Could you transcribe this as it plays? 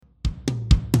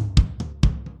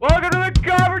Welcome to the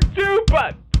Cover 2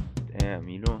 Pod. Damn,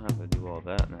 you don't have to do all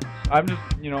that now. I'm just,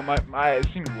 I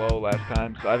seemed low last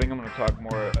time, so I think I'm going to talk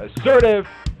more assertive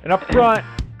and upfront.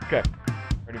 Okay,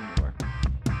 ready when you are.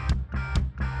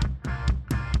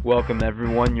 Welcome,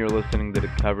 everyone. You're listening to the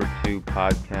Cover 2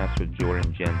 podcast with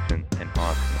Jordan Jensen and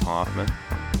Austin Hoffman.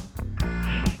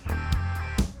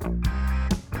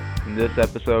 In this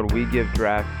episode, we give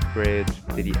draft grades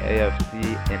to the AFC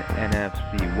and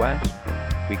NFC West.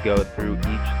 We go through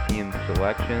each team's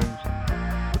selections,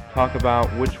 talk about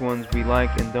which ones we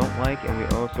like and don't like, and we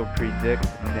also predict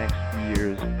next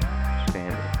year's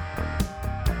standing.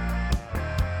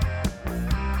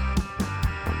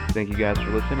 Thank you guys for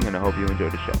listening, and I hope you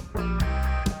enjoyed the show.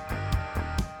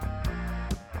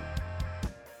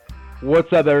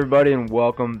 What's up, everybody, and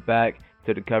welcome back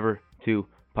to the Cover 2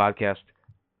 podcast.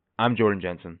 I'm Jordan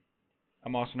Jensen.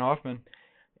 I'm Austin Hoffman.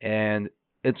 And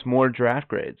it's more draft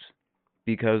grades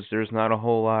because there's not a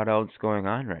whole lot else going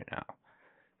on right now.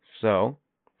 So,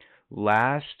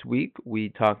 last week we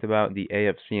talked about the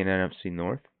AFC and NFC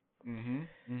North.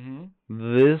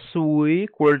 This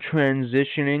week we're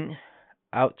transitioning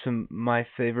out to my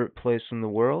favorite place in the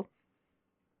world,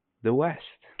 the West.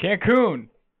 Cancun.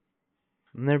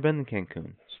 I've never been to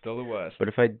Cancun. Still the West. But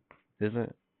if I think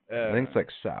it's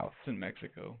like south. It's in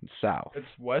Mexico. South. It's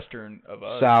western of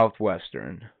us.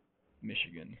 Southwestern.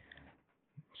 Michigan.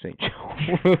 St. Joe.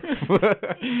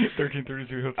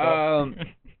 1332 Hilltop.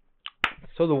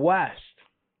 So the West.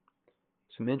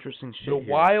 Some interesting shit The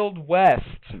here. Wild West.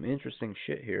 Some interesting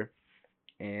shit here.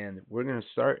 And we're going to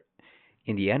start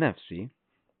in the NFC.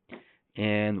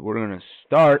 And we're going to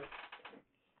start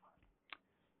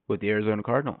with the Arizona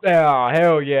Cardinals. Oh,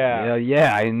 hell yeah. Hell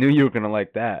yeah. I knew you were going to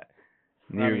like that.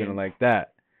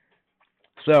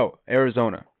 So,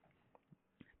 Arizona.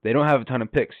 They don't have a ton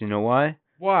of picks. You know why?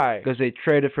 Why? Because they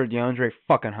traded for DeAndre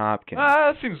fucking Hopkins.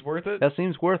 That seems worth it. That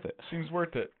seems worth it. Seems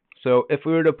worth it. So if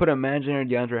we were to put imaginary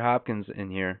DeAndre Hopkins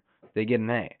in here, they get an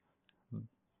A.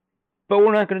 But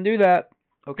we're not going to do that.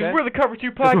 Okay? Because we're the Cover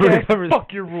 2 podcast.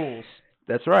 Fuck your rules.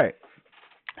 That's right.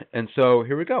 And so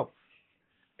here we go.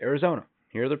 Arizona.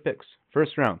 Here are their picks.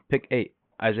 First round, pick 8.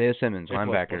 Isaiah Simmons,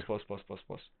 linebacker. Plus.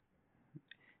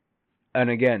 And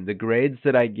again, the grades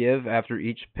that I give after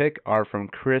each pick are from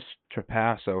Chris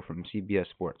Trapasso from CBS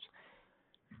Sports.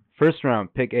 First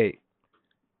round, pick 8.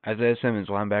 Isaiah Simmons,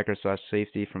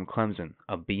 linebacker/safety from Clemson,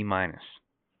 a B-.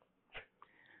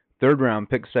 Third round,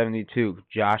 pick 72.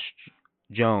 Josh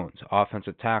Jones,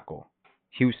 offensive tackle,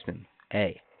 Houston,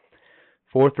 A.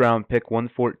 Fourth round, pick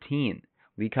 114.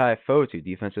 Likai Fotu,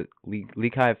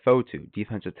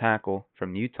 defensive tackle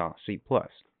from Utah, C+.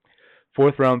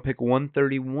 Fourth round pick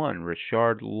 131,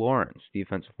 Rashard Lawrence,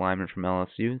 defensive lineman from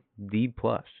LSU, D+.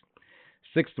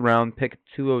 Sixth round pick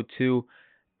 202,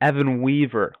 Evan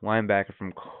Weaver, linebacker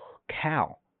from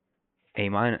Cal, A-.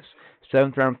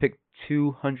 Seventh round pick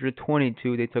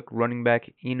 222, they took running back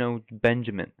Eno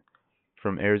Benjamin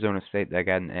from Arizona State, that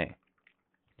got an A.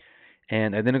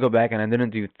 And I didn't go back and I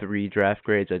didn't do 3 draft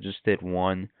grades, I just did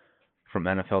 1 from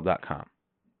NFL.com.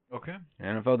 Okay.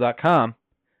 NFL.com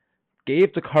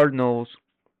gave the Cardinals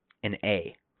an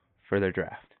A for their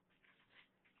draft.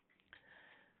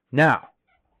 Now,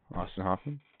 Austin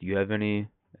Hoffman, do you have any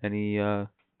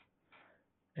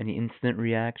instant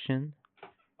reaction?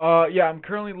 Yeah, I'm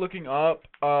currently looking up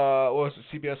what was it,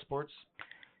 CBS Sports?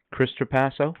 Chris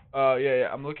Trapasso? Yeah,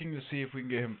 I'm looking to see if we can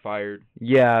get him fired.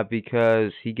 Yeah,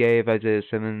 because he gave Isaiah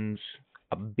Simmons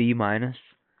a B-.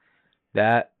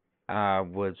 That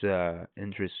was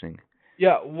interesting.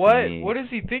 Yeah, what is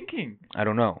he thinking? I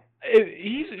don't know.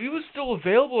 He was still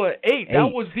available at 8.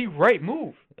 That was the right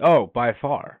move. Oh, by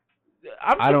far.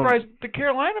 I'm surprised the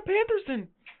Carolina Panthers didn't.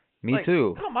 Me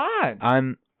too. Come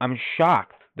on. I'm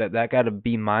shocked that got a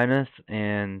B-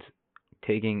 and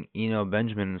taking Eno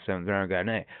Benjamin in the 7th round got an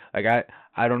A. Like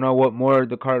I don't know what more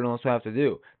the Cardinals have to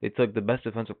do. They took the best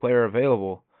defensive player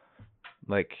available.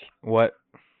 Like what?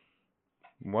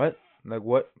 What? Like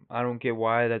what? I don't get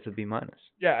why that's a B-.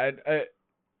 Yeah,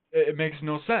 it makes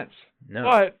no sense. No.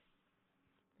 But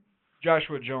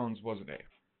Joshua Jones was an A.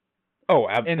 Oh,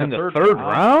 in the third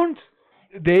round?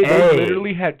 They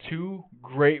literally had 2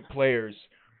 great players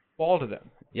fall to them.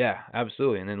 Yeah,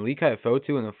 absolutely. And then Likai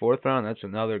Fotu in the 4th round, that's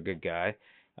another good guy.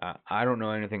 I don't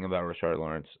know anything about Rashard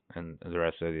Lawrence and the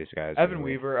rest of these guys. Evan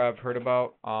Weaver, I've heard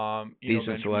about.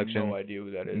 Decent selection. No idea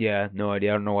who that is. Yeah, no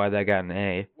idea. I don't know why that got an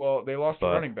A. Well, they lost the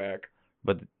running back.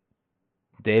 But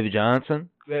David Johnson?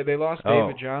 They lost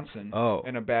David Johnson. Oh.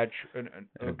 And a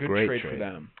good trade for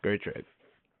them. Great trade.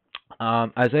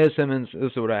 Isaiah Simmons,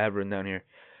 this is what I have written down here.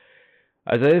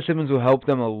 Isaiah Simmons will help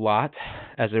them a lot,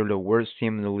 as they were the worst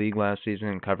team in the league last season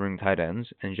in covering tight ends,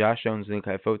 and Josh Jones and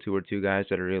Nikai Fotu were two guys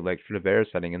that I really liked for the Bears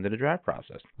heading into the draft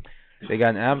process. They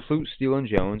got an absolute steal in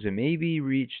Jones, and maybe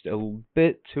reached a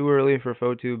bit too early for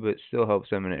Fotu, but still helps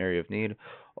them in an area of need.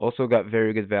 Also got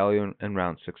very good value in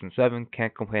round 6 and 7.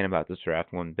 Can't complain about this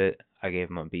draft one bit. I gave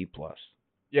him a B+.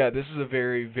 Yeah, this is a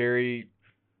very, very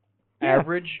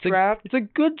average draft. It's a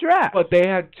good draft. But they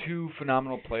had two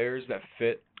phenomenal players that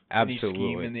fit Absolutely. any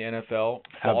scheme in the NFL.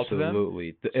 Fall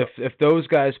Absolutely. To them. If those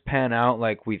guys pan out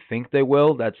like we think they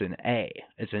will, that's an A.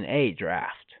 It's an A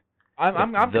draft.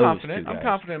 I'm confident. I'm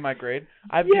confident in my grade.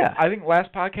 I think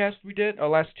last podcast we did, or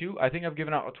last two, I think I've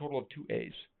given out a total of 2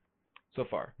 A's so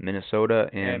far. Minnesota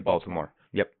and Baltimore.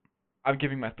 Yep. I'm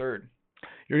giving my third.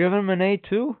 You're giving him an A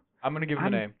too? I'm going to give him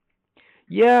an A.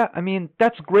 Yeah, I mean,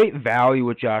 that's great value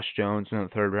with Josh Jones in the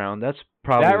 3rd round. That's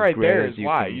probably that right as great there as is you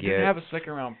why. can You get. didn't have a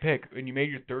 2nd-round pick, and you made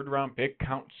your 3rd-round pick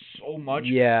count so much.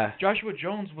 Yeah. Joshua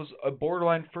Jones was a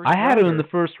borderline first I had him in the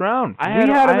 1st round. We had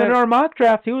him in our mock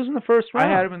draft. He was in the 1st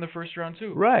round. I had him in the 1st round,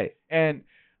 too. Right. And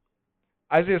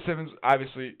Isaiah Simmons,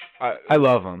 obviously, I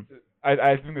love him.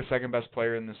 I think the 2nd-best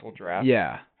player in this whole draft.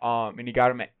 Yeah. And you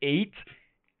got him at 8.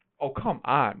 Oh, come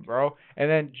on, bro. And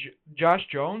then Josh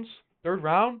Jones, 3rd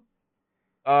round.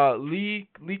 Nikai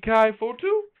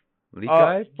Fotu?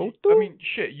 Nikai Fotu? I mean,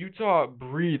 shit, Utah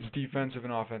breeds defensive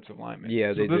and offensive linemen. Yeah,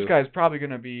 they do. So this guy's probably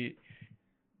going to be...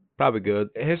 Probably good.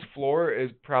 His floor is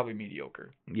probably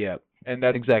mediocre. Yeah. And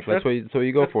that's... Exactly. That's what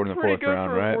you go for in the 4th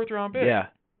round, right? For a 4th round pick. Yeah.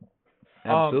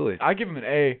 Absolutely. I give him an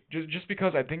A just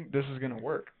because I think this is going to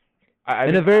work.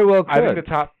 And it very well could. I think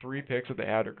the top 3 picks that they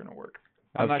had are going to work.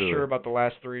 I'm Absolutely. not sure about the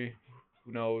last 3.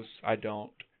 Who knows? I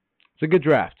don't. It's a good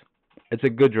draft. It's a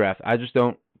good draft. I just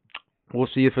don't. We'll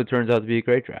see if it turns out to be a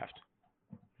great draft.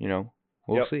 You know,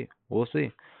 we'll see. We'll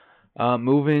see.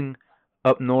 Moving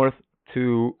up north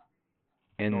to,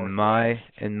 in my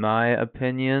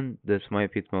opinion, this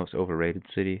might be the most overrated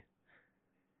city.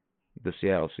 The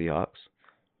Seattle Seahawks.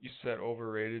 You said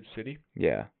overrated city?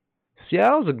 Yeah.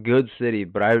 Seattle's a good city,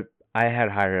 but I had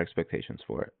higher expectations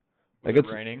for it. Was it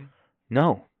raining?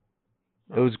 No.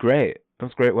 It was great. It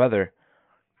was great weather.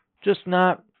 Just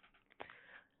not.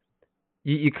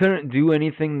 You couldn't do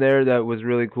anything there that was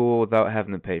really cool without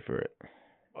having to pay for it.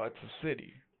 Well, it's a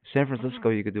city. San Francisco,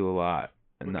 you could do a lot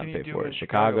and not pay for it.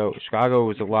 Chicago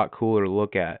was a lot cooler to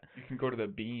look at. You can go to the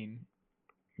Bean.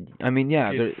 I mean,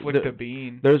 yeah, flick the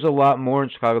bean. There's a lot more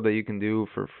in Chicago that you can do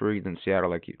for free than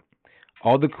Seattle.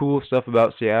 All the cool stuff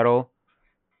about Seattle,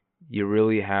 you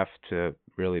really have to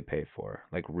really pay for.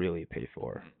 Really pay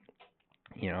for.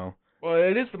 You know. Well,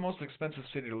 it is the most expensive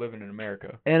city to live in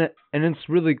America. And it's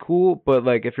really cool, but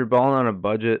if you're balling on a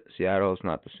budget, Seattle is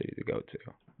not the city to go to.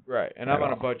 Right, and I'm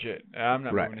on a budget. I'm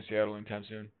not moving to Seattle anytime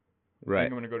soon. Right. I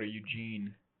think I'm going to go to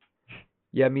Eugene.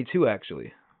 Yeah, me too,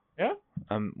 actually. Yeah?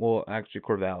 Well, actually,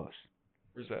 Corvallis.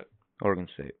 Where's that? Oregon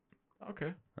State.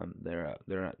 Okay. They're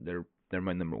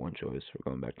my number 1 choice for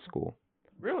going back to school.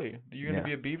 Really? Are you going to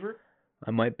be a Beaver? I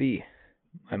might be,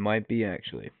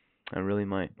 actually. I really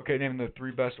might. Okay, name the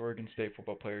 3 best Oregon State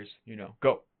football players you know.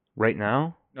 Go. Right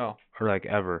now? No. Or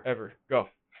ever? Ever. Go.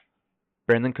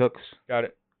 Brandon Cooks. Got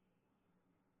it.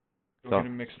 Don't get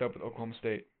him mixed up with Oklahoma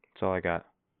State. That's all I got.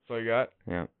 That's all you got?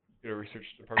 Yeah. Get a research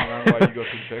department around why you go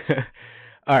through the picks.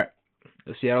 All right.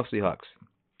 The Seattle Seahawks.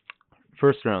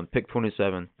 1st round, pick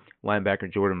 27, linebacker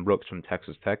Jordan Brooks from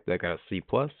Texas Tech. That got a C+.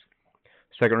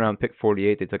 2nd round, pick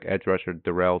 48, they took edge rusher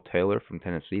Darrell Taylor from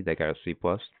Tennessee. They got a C+.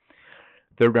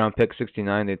 3rd round, pick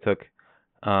 69, they took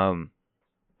 69.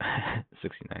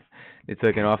 They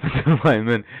took an offensive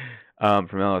lineman from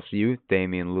LSU,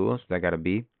 Damian Lewis. That got a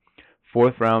B.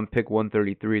 4th round, pick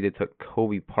 133, they took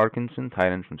Kobe Parkinson,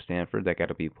 tight end from Stanford. That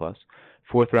got a B+.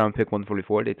 4th round, pick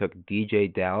 144, they took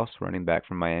DJ Dallas, running back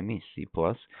from Miami, C+.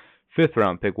 5th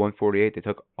round, pick 148, they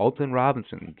took Alton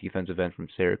Robinson, defensive end from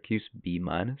Syracuse, B-.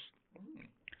 6th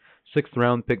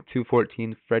round, pick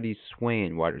 214, Freddie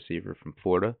Swain, wide receiver from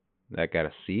Florida. That got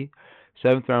a C.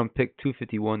 7th round, pick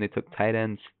 251, they took tight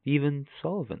end Steven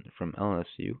Sullivan from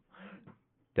LSU.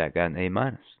 That got an A-.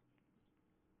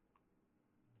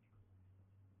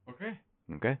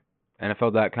 Okay.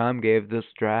 NFL.com gave this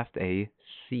draft a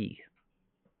C.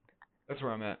 That's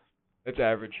where I'm at. It's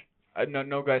average.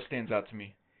 No guy stands out to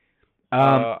me.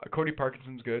 Cody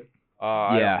Parkinson's good.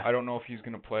 Yeah. I don't know if he's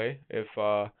gonna play. If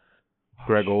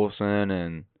Greg Olsen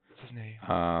and what's his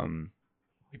name?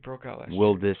 He broke out last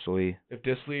Will year. Dissly. If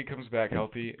Dissly comes back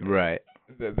healthy, right,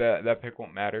 that pick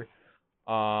won't matter.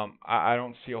 I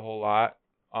don't see a whole lot.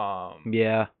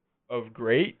 Yeah. Of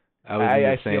great.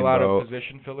 I see a lot of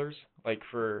position fillers,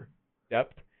 for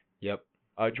depth. Yep.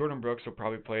 Jordan Brooks will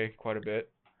probably play quite a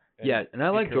bit. Yeah, and I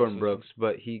like Jordan Brooks,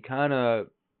 but he kind of,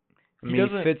 he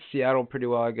fits Seattle pretty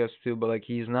well, I guess, too. But like,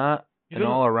 he's not an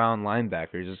all-around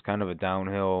linebacker. He's just kind of a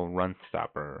downhill run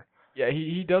stopper. Yeah,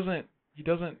 he doesn't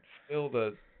fill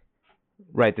the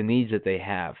needs that they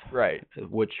have. Right.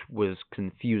 Which was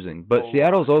confusing. But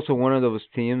Seattle's also one of those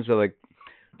teams that like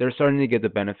they're starting to get the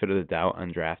benefit of the doubt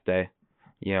on draft day.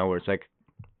 You know, where it's like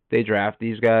they draft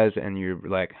these guys and you're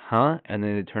like, huh? And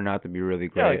then they turn out to be really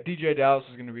great. Yeah, like DJ Dallas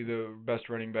is going to be the best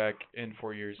running back in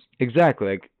 4 years. Exactly.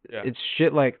 Like it's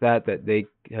shit like that they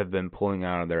have been pulling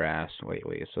out of their ass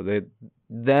lately. So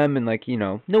them and like, you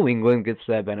know, New England gets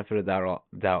that benefit of doubt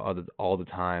all the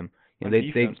time. You know,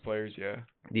 defensive players, yeah.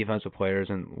 Defensive players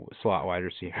and slot wide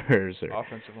receivers. Or,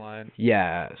 offensive line.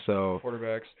 Yeah, so.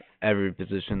 Quarterbacks. Every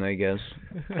position, I guess.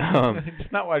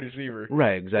 It's not wide receiver.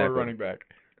 Right, exactly. Or running back.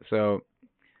 So,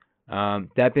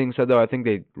 that being said, though, I think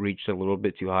they reached a little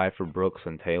bit too high for Brooks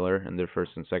and Taylor in their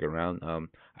first and second round.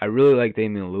 I really like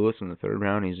Damian Lewis in the third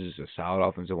round. He's just a solid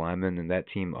offensive lineman, and that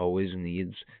team always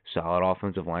needs solid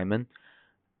offensive linemen.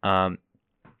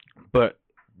 But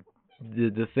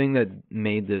the thing that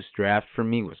made this draft for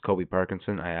me was Kobe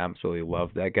Parkinson. I absolutely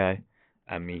love that guy.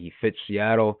 I mean, he fits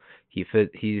Seattle. He's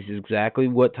exactly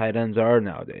what tight ends are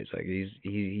nowadays. Like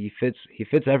he fits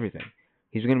everything.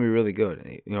 He's going to be really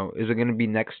good. You know, is it going to be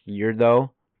next year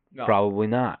though? No. Probably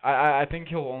not. I think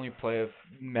he'll only play if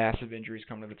massive injuries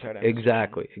come to the tight end.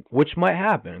 Exactly, which might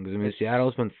happen because I mean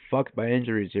Seattle's been fucked by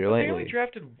injuries here lately. They only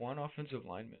drafted one offensive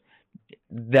lineman.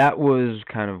 That was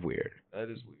kind of weird. That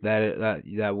is weird.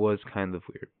 That was kind of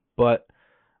weird. But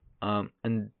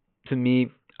and to me,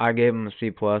 I gave him a C+,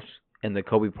 and the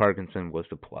Kobe Parkinson was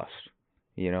the plus.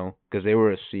 You know, because they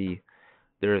were a C.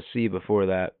 They're a C before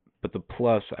that, but the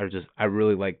plus, I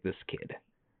really like this kid.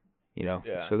 You know,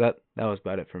 so that was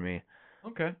about it for me.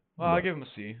 Okay, well, I'll give him a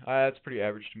C. That's pretty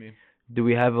average to me. Do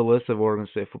we have a list of Oregon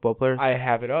State football players? I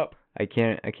have it up. I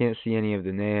can't see any of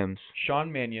the names.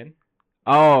 Sean Mannion.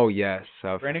 Oh yes.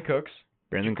 Brandon Cooks.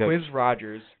 Cooks. Quiz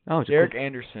Rogers. Oh, Derek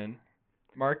Anderson.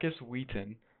 Marcus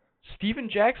Wheaton. Steven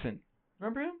Jackson.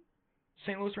 Remember him?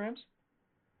 St. Louis Rams.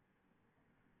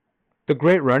 The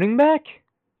great running back.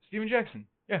 Steven Jackson.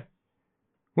 Yeah.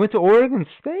 Went to Oregon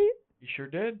State. He sure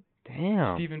did.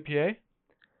 Damn. Stephen P.A.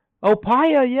 Oh,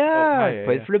 Paya, yeah.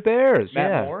 Played for the Bears.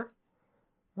 Matt Moore.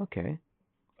 Okay.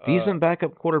 Decent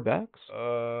backup quarterbacks.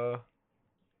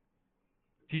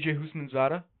 T.J.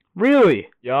 Husmanzada. Really?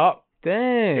 Yup.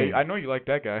 Dang. Hey, I know you like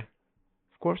that guy.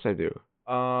 Of course I do.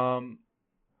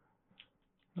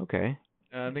 Okay.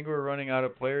 I think we're running out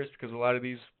of players because a lot of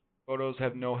these photos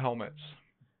have no helmets.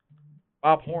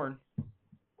 Bob Horn.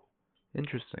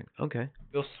 Interesting. Okay.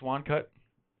 Bill Swancut.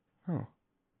 Oh.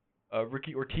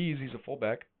 Ricky Ortiz, he's a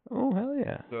fullback. Oh, hell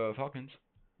yeah. The Falcons.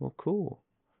 Well, cool.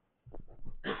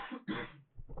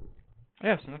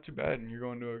 Yeah, so not too bad, and you're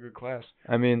going to a good class.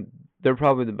 I mean, they're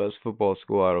probably the best football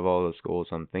school out of all the schools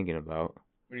I'm thinking about.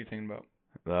 What are you thinking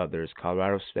about? There's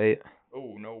Colorado State.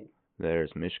 Oh, no. There's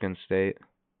Michigan State.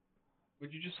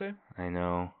 What'd you just say? I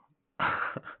know.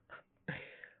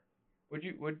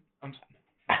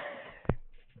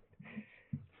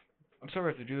 I'm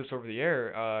sorry I have to do this over the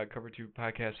air, Cover 2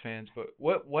 podcast fans, but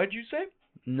what'd you say?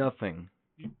 Nothing.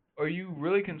 Are you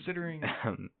really considering?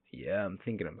 Yeah, I'm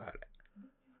thinking about it.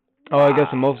 Oh, I guess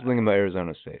I'm also thinking about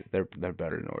Arizona State. They're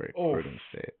better than Oregon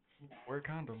State. Wear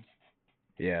condoms.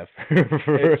 Yeah.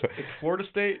 It's Florida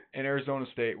State and Arizona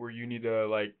State where you need to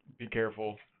like be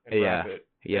careful and wrap it.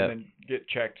 Yeah. And then get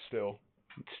checked still.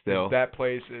 Still. That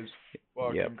place is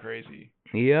fucking crazy.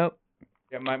 Yep.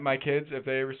 Yeah, my kids, if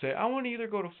they ever say, I want to either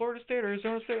go to Florida State or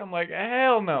Arizona State, I'm like,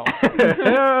 hell no.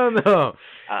 Hell no.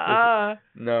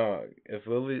 No. If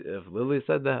Lily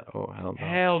said that, oh, hell no.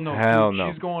 Hell no. Hell dude,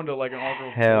 no. She's going to like an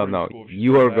all-girls hell no. school.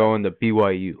 You are going to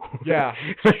BYU. Yeah,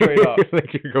 straight up.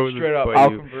 Like you're going straight to up. BYU.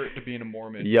 I'll convert to being a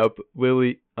Mormon. Yup.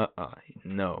 Lily,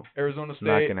 no. Arizona State.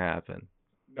 Not going to happen.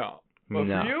 No. But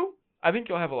for you, I think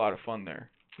you'll have a lot of fun there.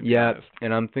 Yeah,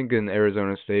 and I'm thinking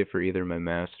Arizona State for either my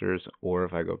master's or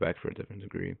if I go back for a different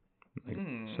degree.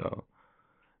 So,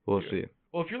 we'll see.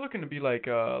 Well, if you're looking to be like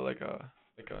a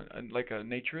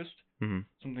naturist,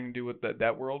 something to do with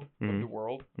that world of the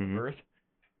world, Earth,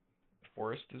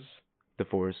 the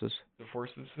forests.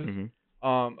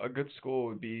 A good school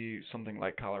would be something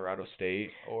like Colorado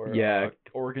State or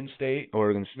Oregon State.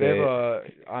 Oregon State. They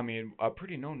have a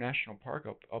pretty known national park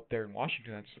up there in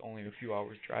Washington. That's only a few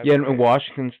hours drive. Yeah, and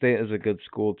Washington State is a good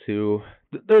school too.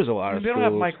 There's a lot of schools. They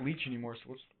don't have Mike Leach anymore,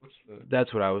 so what's the?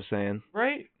 That's what I was saying.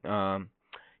 Right.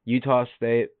 Utah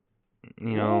State.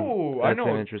 You know, that's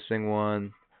an interesting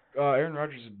one. Aaron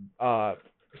Rodgers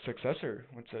successor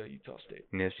went to Utah State.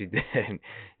 Yes, he did.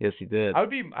 Yes, he did. I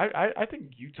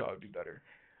think Utah would be better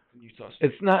than Utah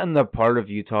State. It's not in the part of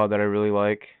Utah that I really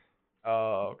like.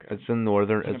 Oh, okay. It's in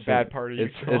northern. It's in a bad part of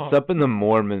Utah. It's up in the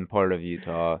Mormon part of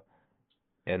Utah,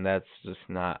 and that's just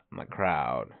not my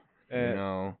crowd. You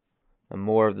know, I'm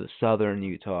more of the southern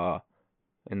Utah,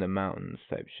 in the mountains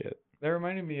type shit. That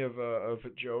reminded me of a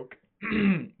joke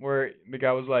where the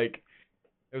guy was like,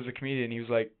 it was a comedian. He was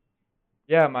like,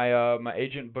 yeah, my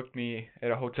agent booked me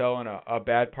at a hotel in a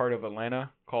bad part of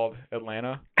Atlanta called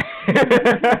Atlanta.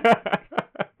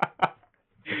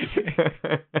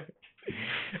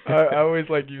 I always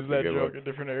use that joke in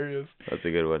different areas. That's a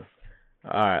good one.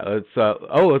 All right,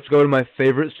 let's go to my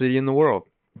favorite city in the world,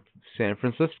 San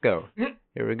Francisco.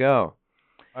 Here we go.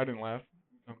 I didn't laugh.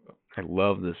 I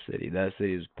love this city. That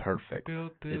city is perfect.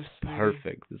 It's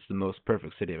perfect. It's the most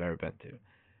perfect city I've ever been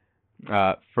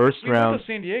to. First round. We went to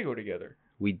San Diego together.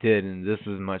 We did, and this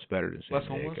is much better than San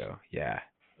Diego. Homeless? Yeah.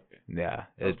 Okay. Yeah.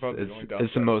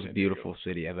 It's the most beautiful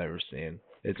city I've ever seen.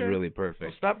 It's really perfect.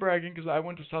 Well, stop bragging, because I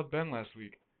went to South Bend last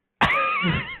week.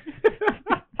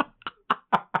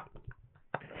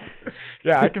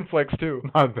 Yeah, I can flex too.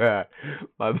 My bad.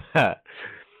 All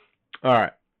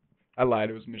right. I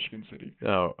lied. It was Michigan City.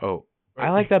 Oh. Right.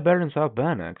 I like that better than South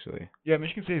Bend, actually. Yeah,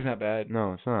 Michigan City's not bad.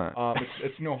 No, it's not.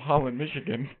 It's no Holland,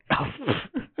 Michigan.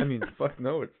 I mean, fuck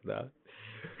no, it's not.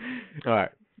 All right.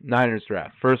 Niners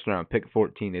draft. First round, pick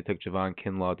 14. They took Javon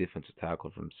Kinlaw, defensive tackle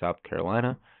from South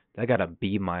Carolina. They got a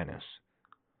B-.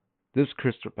 This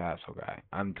Christopher Passo guy.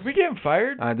 Can we get him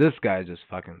fired? This guy just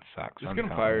fucking sucks. Just get him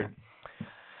fired.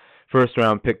 First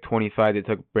round, pick 25. They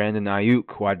took Brandon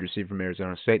Ayuk, wide receiver from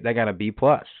Arizona State. They got a B+.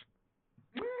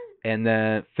 And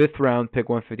then fifth round, pick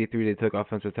 153. They took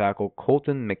offensive tackle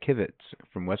Colton McKivitz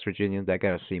from West Virginia. That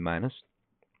got a C-.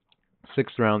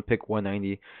 Sixth round, pick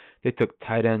 190. They took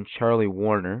tight end Charlie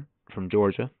Warner from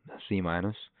Georgia. C-.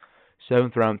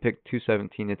 Seventh round, pick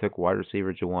 217. They took wide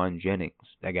receiver Jawan Jennings.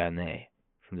 That got an A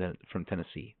from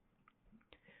Tennessee.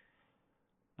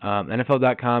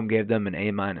 NFL.com gave them an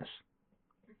A-.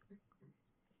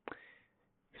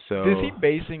 So is he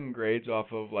basing grades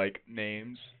off of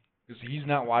names? Because he's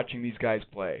not watching these guys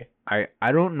play. I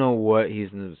don't know what he's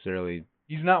necessarily.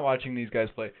 He's not watching these guys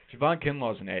play. Javon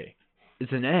Kinlaw's an A.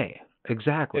 It's an A.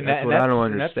 Exactly. That's what I don't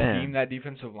understand. And that's the team, that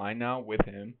defensive line now with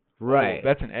him. Right. Oh,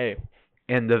 that's an A.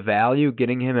 And the value,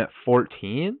 getting him at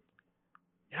 14?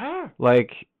 Yeah.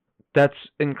 That's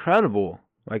incredible.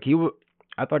 I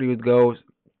thought he would go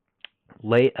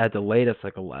late at the latest,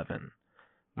 11.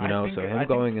 So him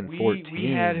going in 14.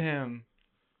 We had him,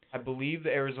 I believe,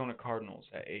 the Arizona Cardinals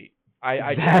at 8.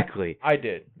 Exactly. I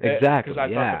did. Exactly. Because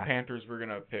I thought the Panthers were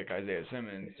gonna pick Isaiah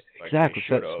Simmons. Exactly.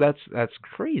 That's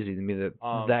crazy to me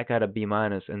that got a B-,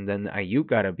 and then Ayuk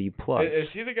got a B+. Is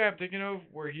he the guy I'm thinking of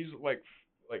where he's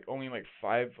only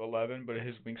 5'11", but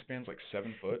his wingspan's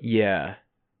 7 foot? Yeah.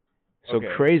 So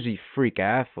crazy freak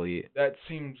athlete. That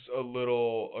seems a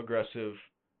little aggressive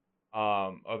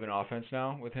of an offense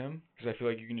now with him, because I feel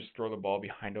like you can just throw the ball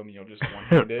behind him and you'll just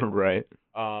one-hand it. Right.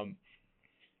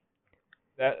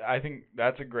 I think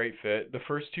that's a great fit. The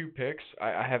first two picks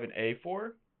I have an A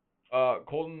for.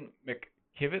 Colton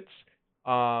McKivitz.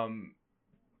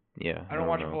 Yeah. I don't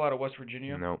watch a whole lot of West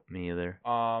Virginia. Nope, me either.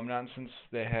 Not since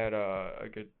they had a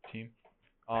good team.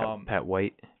 Pat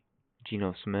White,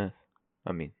 Geno Smith.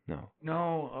 I mean, no.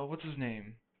 No, what's his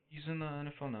name? He's in the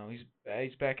NFL now.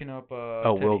 He's backing up.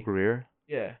 Will Greer.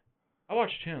 Yeah, I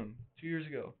watched him 2 years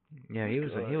ago. Yeah, he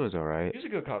was all right. He was a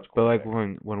good college quarterback.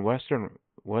 But when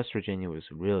West Virginia was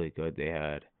really good, they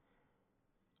had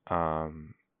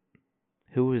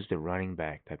who was the running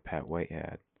back that Pat White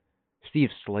had? Steve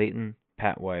Slayton,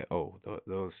 Pat White. Oh,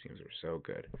 those teams are so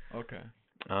good. Okay.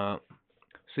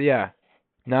 So yeah,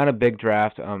 not a big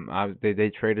draft. They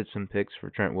traded some picks for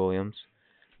Trent Williams.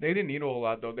 They didn't need a whole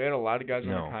lot, though. They had a lot of guys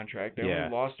under contract. They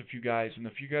only lost a few guys, and the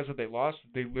few guys that they lost,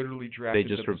 they literally drafted. They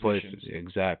just replaced positions.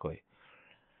 Exactly.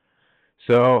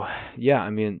 So yeah, I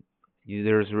mean,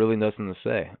 there's really nothing to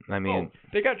say. I mean,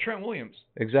 they got Trent Williams.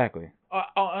 Exactly.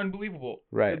 Unbelievable.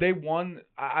 Right. They won.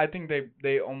 I think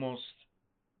they almost,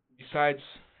 besides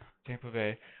Tampa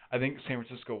Bay, I think San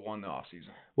Francisco won the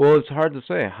offseason. Well, it's hard to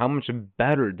say. How much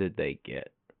better did they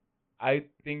get? I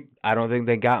don't think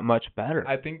they got much better.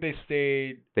 I think they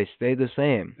stayed. They stayed the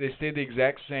same. They stayed the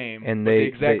exact same. And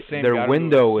their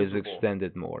window is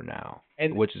extended more now,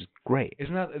 which is great. Is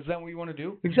that what you want to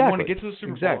do? Exactly. You want to get to the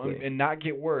Super Bowl and not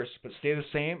get worse, but stay the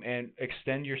same and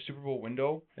extend your Super Bowl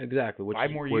window. Exactly. 5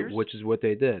 more years. Which is what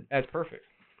they did. That's perfect.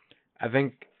 I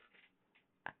think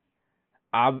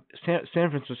San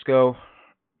Francisco,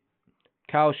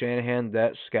 Kyle Shanahan,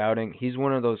 that scouting, he's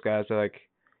one of those guys that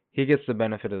he gets the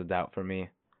benefit of the doubt for me.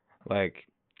 Like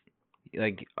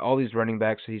all these running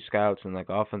backs he scouts and like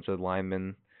offensive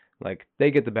linemen, like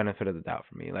they get the benefit of the doubt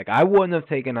for me. Like I wouldn't have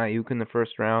taken Ayuk in the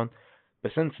first round,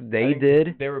 but since they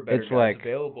did, there were better it's guys like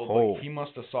available, but he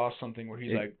must have saw something where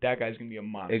he's like, that guy's gonna be a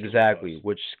monster. Exactly,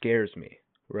 which scares me,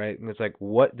 right? And it's like,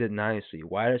 what did Nye see?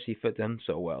 Why does he fit them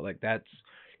so well? Like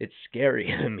it's scary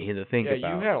to me to think about.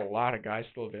 Yeah, you had a lot of guys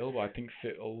still available. I think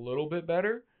fit a little bit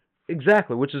better.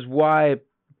 Exactly, which is why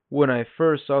when I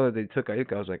first saw that they took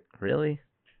Ayuk, I was like, really?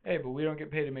 Hey, but we don't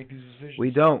get paid to make these decisions. We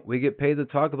don't. We get paid to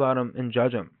talk about them and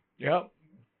judge them. Yep.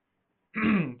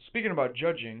 Speaking about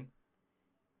judging.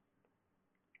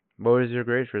 What is your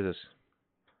grade for this?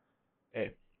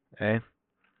 A. A.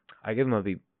 I give him a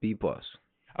B plus.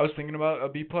 I was thinking about a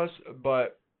B plus,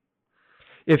 but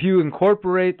if you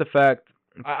incorporate the fact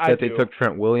that they took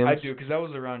Trent Williams, I do, because that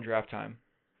was around draft time.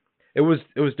 It was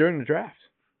during the draft.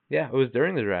 Yeah, it was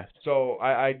during the draft. So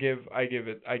I give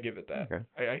it that. Okay.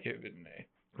 I give it an A.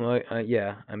 Well,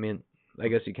 yeah. I mean, I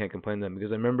guess you can't complain then,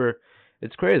 because I remember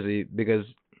it's crazy because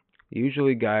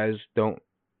usually guys don't.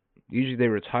 Usually they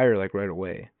retire like right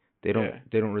away. They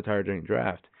don't retire during the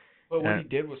draft. But what he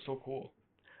did was so cool.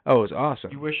 Oh, it was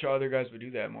awesome. You wish other guys would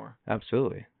do that more.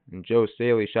 Absolutely. And Joe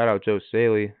Staley, shout out Joe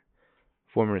Staley,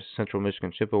 former Central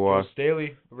Michigan Chippewa. Joe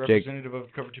Staley, a representative of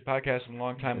the Cover 2 podcast and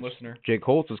longtime listener. Jake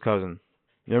Holtz's cousin.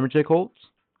 You remember Jake Holtz?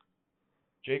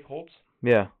 Jake Holtz?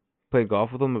 Yeah. Played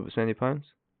golf with him at Sandy Pines.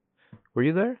 Were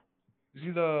you there? Is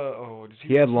he does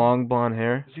he had long blonde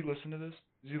hair. Does he listen to this?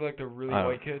 Is he like the really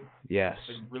white kid? Yes.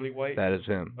 Like really white? That is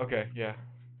him. Okay, yeah.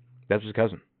 That's his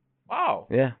cousin. Wow.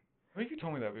 Yeah. I think you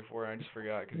told me that before, and I just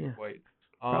forgot because he's white.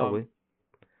 Probably.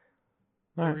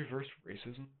 All right. Reverse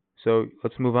racism. So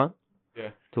let's move on.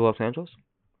 Yeah. To Los Angeles.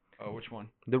 Oh, which one?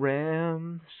 The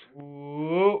Rams.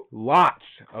 Ooh. Lots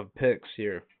of picks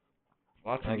here.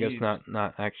 Lots of I guess not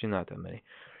that many.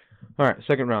 All right,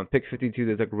 second round, pick 52.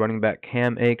 They took running back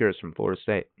Cam Akers from Florida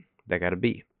State. That got a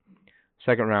B.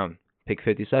 Second round, pick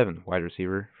 57, wide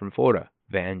receiver from Florida,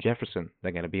 Van Jefferson.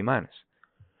 That got a B minus.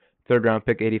 Third round,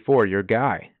 pick 84, your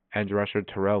guy, edge rusher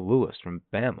Terrell Lewis from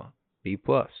Bama, B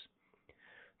plus.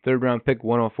 Third round, pick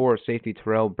 104, safety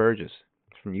Terrell Burgess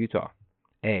from Utah,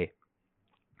 A.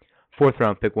 Fourth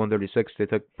round, pick 136. They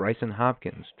took Bryson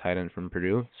Hopkins, tight end from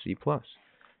Purdue, C plus.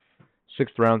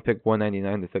 Sixth round, pick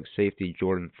 199. They took safety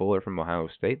Jordan Fuller from Ohio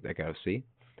State. That got a C.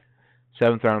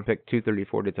 Seventh round, pick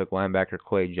 234. They took linebacker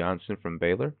Clay Johnson from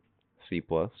Baylor. C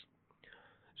plus.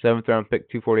 Seventh round,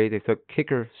 pick 248. They took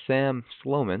kicker Sam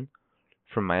Sloman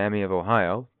from Miami of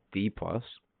Ohio. D plus.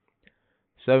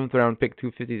 Seventh round, pick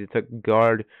 250. They took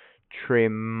guard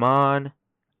Tremon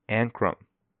Ankrum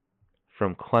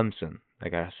from Clemson. I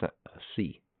got a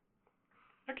C.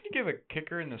 How can you give a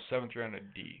kicker in the 7th round a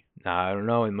D? I don't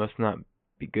know. It must not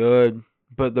be good.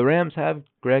 But the Rams have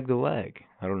Greg the Leg.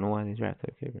 I don't know why they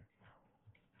drafted a kicker.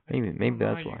 Maybe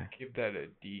that's why. Give that a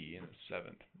D in the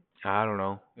 7th. I don't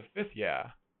know. The 5th,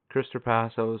 yeah. Chris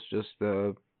Trapasso is just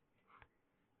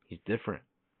he's different.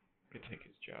 He could take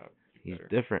his job. He's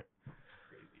different.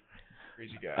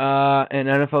 Crazy guy. And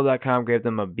NFL.com gave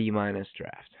them a B minus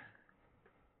draft.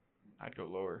 I'd go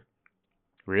lower.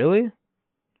 Really?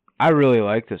 I really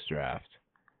like this draft.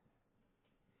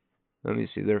 Let me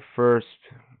see. Their first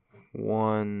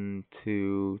 1,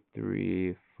 2,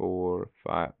 3, 4,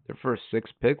 5. Their first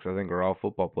 6 picks, I think, are all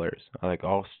football players. I like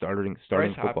all starting Bryce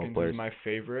football Hopkins players. Is my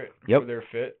favorite for their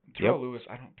fit. Terrell Lewis,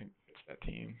 I don't think fits that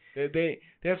team. They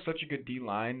have such a good D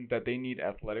line that they need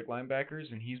athletic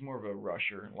linebackers, and he's more of a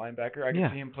rusher linebacker. I can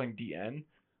see him playing DN.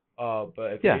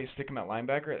 But if they stick him at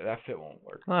linebacker, that fit won't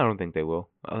work. I don't think they will.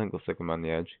 I think they'll stick him on the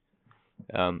edge.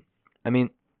 I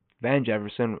mean, Van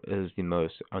Jefferson is the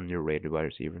most underrated wide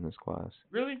receiver in this class.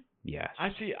 Really? Yes.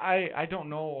 I don't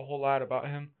know a whole lot about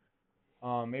him.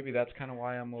 Maybe that's kind of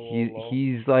why I'm a little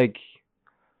low.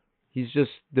 He's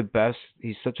just the best.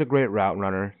 He's such a great route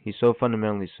runner. He's so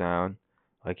fundamentally sound.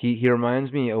 Like he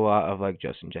reminds me a lot of like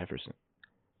Justin Jefferson.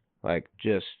 Like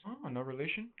just. Oh, no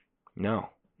relation? No,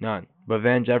 none. But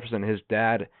Van Jefferson, his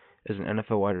dad is an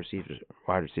NFL wide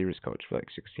receivers coach for like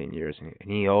 16 years, and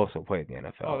he also played in the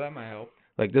NFL. Oh, that might help.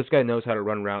 Like this guy knows how to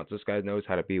run routes. This guy knows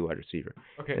how to be a wide receiver.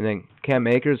 Okay. And then Cam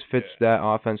Akers fits that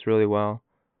offense really well.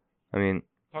 I mean.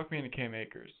 Talk me into Cam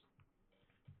Akers.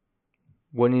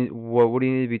 What would he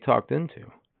need to be talked into?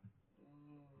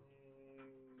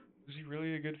 Is he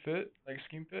really a good fit? Like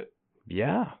scheme fit?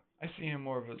 Yeah. I see him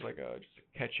more of as like just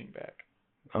a catching back.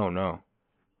 Oh no.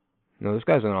 No, this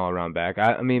guy's an all-around back.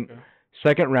 I mean,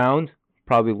 second round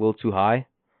probably a little too high,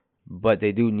 but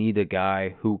they do need a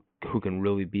guy who can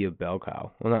really be a bell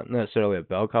cow. Well, not necessarily a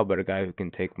bell cow, but a guy who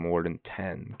can take more than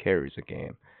 10 carries a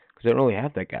game. because they don't really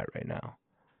have that guy right now.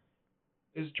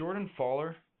 Is Jordan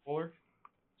Fuller? Is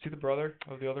he the brother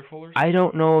of the other Fullers? I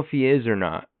don't know if he is or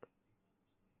not.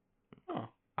 Oh.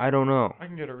 I don't know. I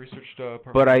can get a researched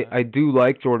part. But I do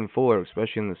like Jordan Fuller,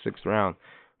 especially in the 6th round.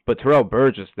 But Terrell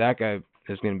Burgess, that guy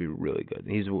is going to be really good.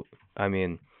 I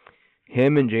mean,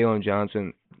 him and Jalen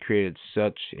Johnson created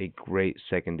such a great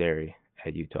secondary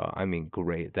at Utah. I mean,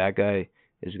 great. That guy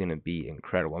is going to be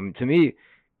incredible. I mean, to me,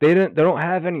 they don't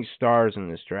have any stars in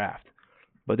this draft,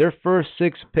 but their first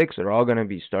 6 picks are all going to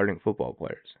be starting football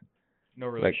players. No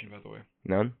relation, by the way.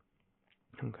 None.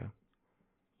 Okay.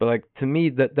 But like to me,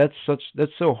 that's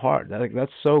so hard.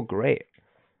 That's so great.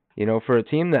 You know, for a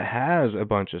team that has a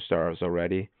bunch of stars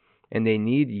already, and they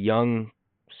need young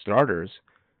starters,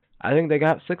 I think they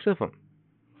got 6 of them.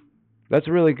 That's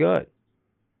really good.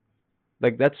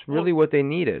 Like, that's really what they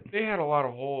needed. They had a lot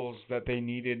of holes that they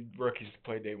needed rookies to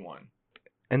play day one.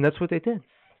 And that's what they did.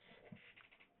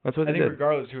 That's what they did. I think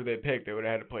regardless of who they picked, they would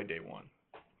have had to play day one.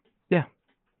 Yeah.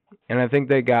 And I think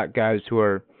they got guys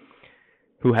who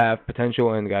have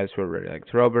potential and guys who are ready. Like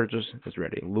Terrell Burgess is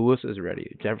ready. Lewis is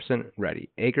ready. Jefferson, ready.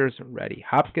 Akers, ready.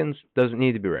 Hopkins doesn't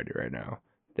need to be ready right now.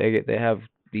 They have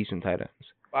decent tight ends.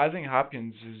 I think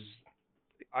Hopkins is...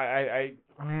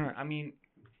 I mean,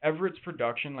 Everett's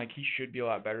production, like, he should be a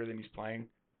lot better than he's playing.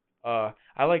 I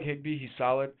like Higbee. He's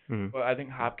solid. Mm-hmm. But I think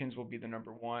Hopkins will be the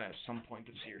number 1 at some point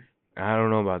this year. I don't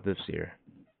know about this year.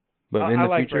 But in I the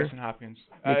like future, Bryson Hopkins.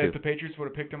 If the Patriots would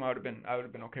have picked him, I would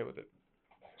have been okay with it.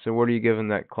 So what are you giving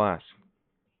that class?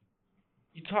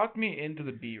 You talked me into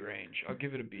the B range. I'll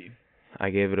give it a B. I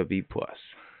gave it a B+.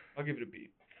 I'll give it a B.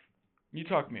 You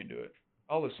talked me into it.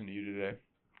 I'll listen to you today.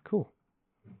 Cool.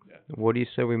 Yeah. What do you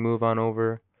say we move on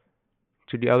over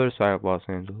to the other side of Los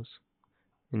Angeles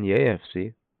in the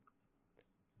AFC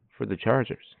for the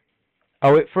Chargers?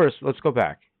 Oh wait, first let's go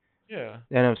back. Yeah.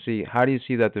 The NFC. How do you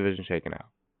see that division shaking out?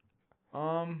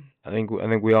 I think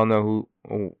we all know who.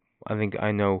 Oh, I think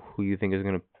I know who you think is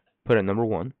going to put at number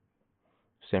 1.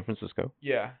 San Francisco.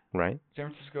 Yeah. Right.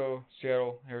 San Francisco,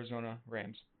 Seattle, Arizona,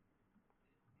 Rams.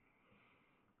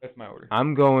 That's my order.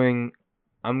 I'm going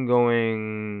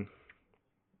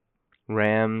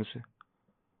Rams,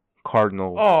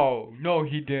 Cardinals. Oh, no,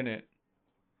 he didn't.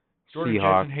 Jordan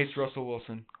Seahawks. Jensen hates Russell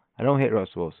Wilson. I don't hate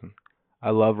Russell Wilson. I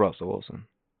love Russell Wilson.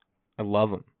 I love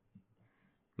him.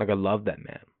 Like, I love that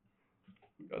man.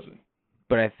 Who doesn't?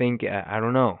 But I think, I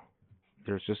don't know.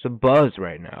 There's just a buzz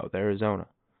right now with Arizona.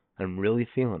 I'm really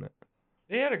feeling it.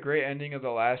 They had a great ending of the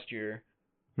last year,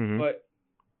 Mm-hmm. but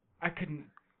I couldn't,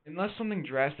 unless something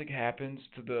drastic happens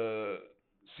to the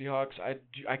Seahawks,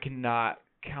 I cannot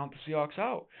count the Seahawks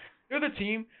out. They're the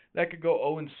team that could go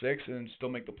 0-6 and still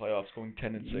make the playoffs, going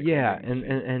 10-6. Yeah,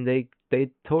 and they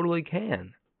totally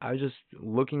can. I was just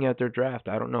looking at their draft.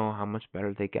 I don't know how much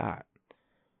better they got.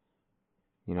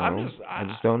 You know, I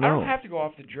just don't know. I don't have to go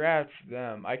off the draft for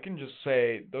them. I can just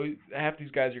say half these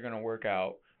guys are going to work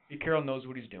out. Pete Carroll knows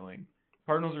what he's doing.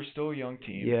 Cardinals are still a young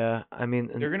team. Yeah, I mean,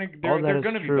 they're gonna be true.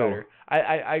 better.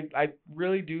 I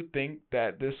really do think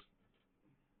that this.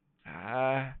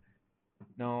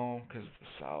 No, because of the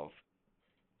South.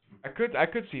 I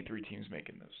could see 3 teams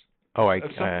making this. Oh, I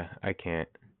can't.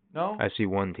 No. I see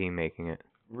 1 team making it.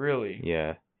 Really?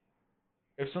 Yeah.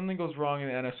 If something goes wrong in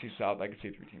the NFC South, I could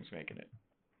see 3 teams making it.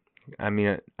 I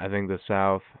mean, I think the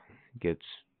South gets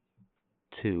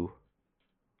 2.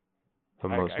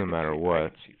 Almost no matter what. I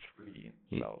can see 3 in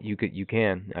the South. You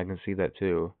can. I can see that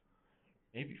too.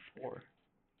 Maybe 4.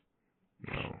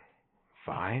 No.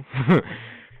 5?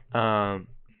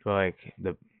 But like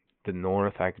the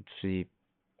North, I could see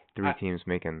 3 teams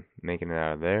making it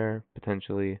out of there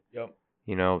potentially. Yep.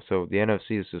 You know, so the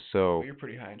NFC is just so. Well, you're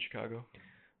pretty high in Chicago.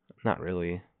 Not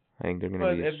really. I think they're going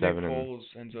to be 7 and. If Nick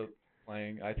Foles ends up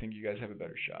playing, I think you guys have a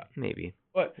better shot. Maybe.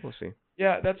 But we'll see.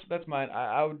 Yeah, that's mine.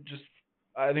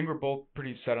 I think we're both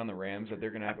pretty set on the Rams that they're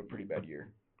going to have a pretty bad year.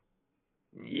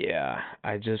 Yeah,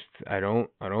 I don't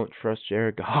trust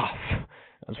Jared Goff.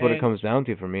 That's what it comes down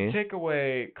to for me. Take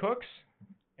away Cooks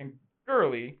and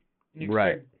Gurley, and you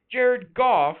right. expect Jared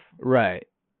Goff. Right.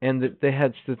 And they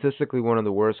had statistically one of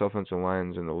the worst offensive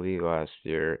lines in the league last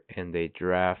year, and they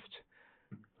draft.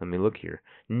 Let me look here.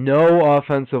 No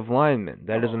offensive linemen.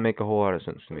 That doesn't make a whole lot of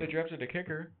sense to me. They drafted a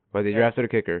kicker. But they drafted a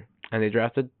kicker, and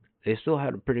they still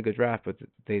had a pretty good draft, but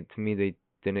they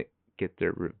didn't get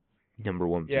their number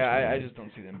 1 position. Yeah, I just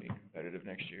don't see them being competitive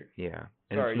next year. Yeah.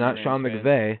 And Sorry, it's not Sean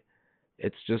McVay.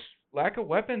 It's just lack of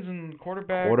weapons and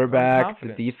quarterback.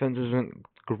 The defense isn't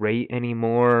great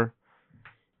anymore.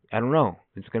 I don't know.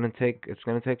 It's gonna take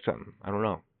something. I don't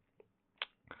know.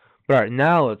 But all right,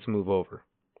 now let's move over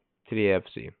to the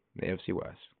AFC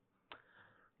West,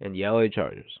 and the LA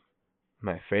Chargers.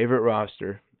 My favorite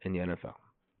roster in the NFL.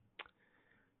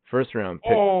 First round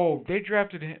pick. Oh, they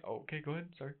drafted him. Oh, okay, go ahead.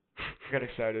 Sorry. I got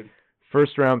excited.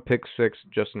 First round pick 6,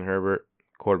 Justin Herbert,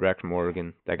 quarterback from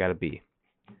Oregon. That got a B.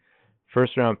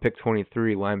 First round pick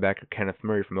 23, linebacker Kenneth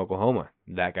Murray from Oklahoma.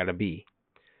 That got a B.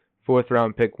 Fourth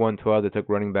round pick 112, they took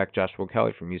running back Joshua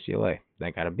Kelly from UCLA.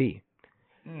 That got a B.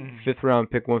 Fifth round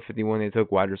pick 151, they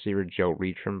took wide receiver Joe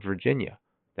Reed from Virginia.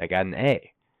 That got an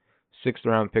A. Sixth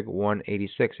round pick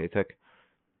 186, they took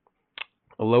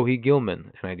Alohi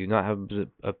Gilman, and I do not have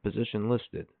a position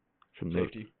listed from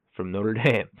Notre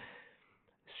Dame.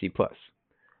 C+.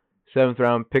 Seventh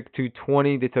round pick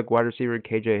 220, they took wide receiver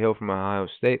KJ Hill from Ohio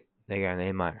State. They got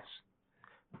an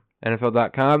A-.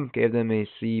 NFL.com gave them a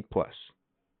C+.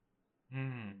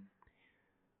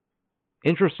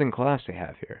 Interesting class they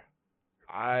have here.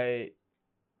 I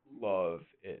love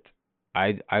it.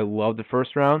 I love the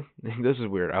first round. This is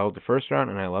weird. I love the first round,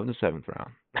 and I love the 7th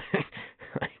round.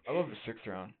 I love the 6th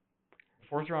round.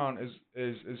 The 4th round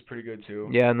is pretty good too.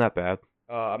 Yeah, not bad.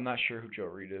 I'm not sure who Joe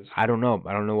Reed is. I don't know.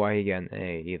 I don't know why he got an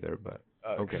A either, but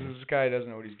okay. Because this guy doesn't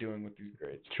know what he's doing with these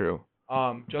grades. True.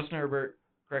 Justin Herbert,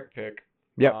 correct pick.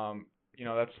 Yep.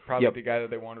 That's probably the guy that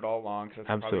they wanted all along. So that's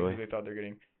Absolutely. probably who they thought they're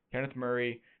getting. Kenneth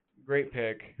Murray, great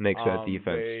pick. Makes that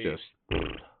defense just.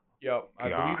 Yep. I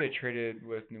believe they traded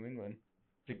with New England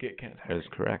to get Kenneth Murray. That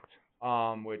is correct.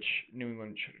 Which New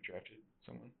England should have drafted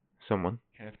someone.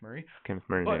 Kenneth Murray. But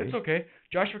maybe. It's okay.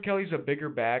 Joshua Kelly's a bigger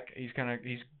back. He's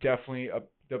definitely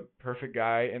the perfect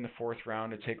guy in the 4th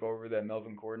round to take over that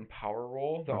Melvin Gordon power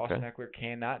role that Austin Eckler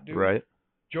cannot do. Right.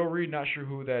 Joe Reed, not sure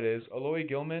who that is. Alohi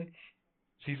Gilman,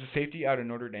 he's a safety out of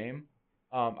Notre Dame.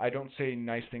 I don't say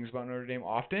nice things about Notre Dame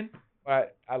often,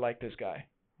 but I like this guy.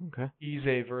 Okay. He's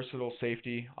a versatile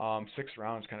safety. 6th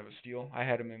round is kind of a steal. I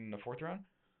had him in the 4th round.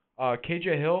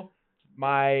 KJ Hill,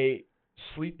 my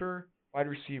sleeper wide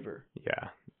receiver. Yeah,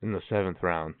 in the 7th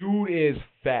round. Dude is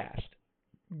fast.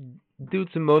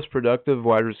 Dude's the most productive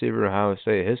wide receiver in Ohio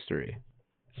State history.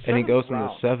 And he goes in the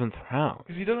 7th round.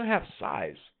 Because he doesn't have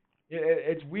size.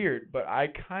 It's weird, but I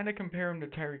kind of compare him to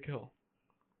Tyreek Hill.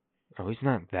 Oh, he's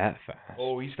not that fast.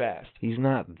 Oh, he's fast. He's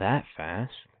not that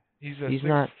fast. He's 6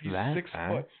 fast.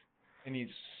 foot, and he's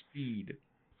speed.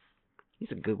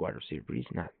 He's a good wide receiver, but he's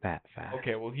not that fast.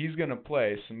 Okay, well, he's going to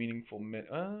play some meaningful maybe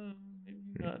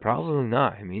not. Probably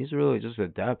not. I mean, he's really just a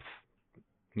depth,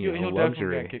 he'll luxury.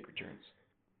 definitely get kick returns.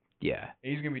 Yeah.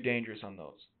 He's going to be dangerous on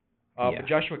those. But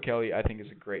Joshua Kelly, I think, is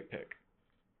a great pick.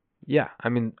 Yeah, I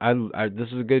mean, this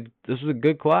is a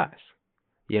good class,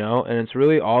 and it's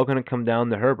really all going to come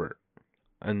down to Herbert,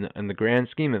 and in the grand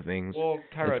scheme of things,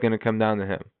 it's going to come down to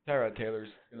him. Tyrod Taylor's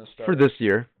going to start for this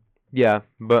year. Yeah,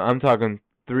 but I'm talking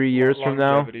 3 years from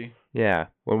now. Yeah,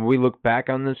 when we look back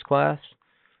on this class,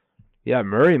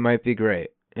 Murray might be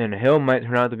great, and Hill might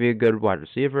turn out to be a good wide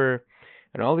receiver,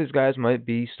 and all these guys might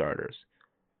be starters.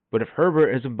 But if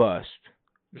Herbert is a bust,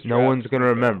 no one's going to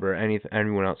remember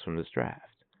anyone else from this draft.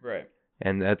 Right.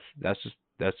 And that's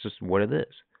just what it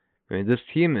is. I mean, this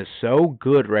team is so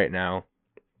good right now,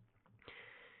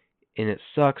 and it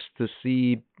sucks to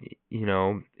see,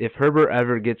 if Herbert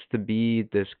ever gets to be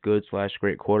this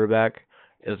good/great quarterback,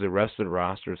 is the rest of the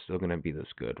roster still going to be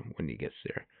this good when he gets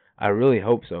there? I really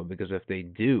hope so, because if they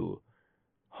do,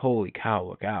 holy cow,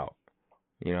 look out.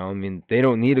 I mean, they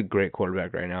don't need a great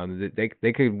quarterback right now.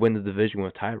 They could win the division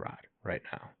with Tyrod right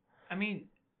now. I mean,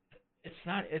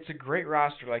 it's a great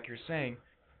roster, like you're saying.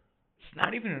 It's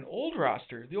not even an old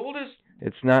roster. The oldest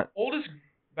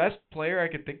best player I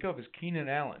could think of is Keenan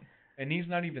Allen, and he's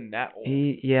not even that old.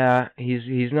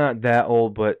 He's not that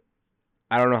old, but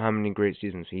I don't know how many great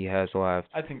seasons he has left.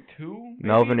 I think 2, maybe?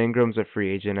 Melvin Ingram's a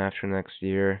free agent after next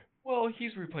year. Well,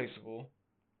 he's replaceable.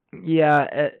 Yeah,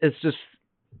 it's just,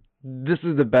 this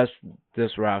is the best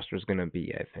this roster is going to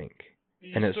be, I think.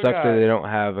 And it sucks that they don't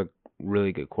have a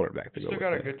really good quarterback to go with. Still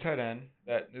got a good tight end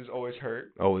that is always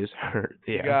hurt. Always hurt,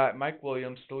 yeah. You got Mike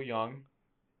Williams, still young.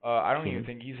 I don't even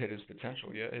think he's hit his potential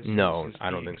yet. I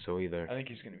don't think so either. I think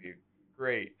he's going to be a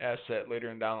great asset later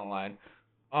and down the line.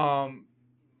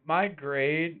 My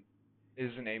grade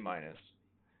is an A-.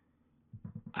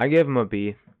 I give him a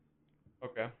B.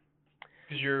 Okay.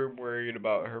 Because you're worried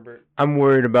about Herbert? I'm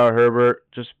worried about Herbert.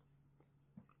 Just,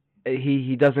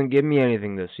 he doesn't give me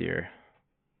anything this year.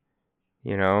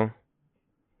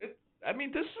 I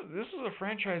mean, this is a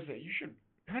franchise that you should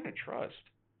kind of trust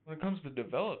when it comes to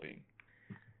developing.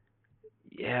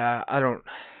 Yeah,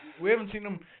 We haven't seen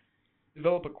them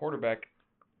develop a quarterback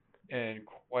in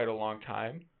quite a long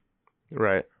time.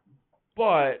 Right.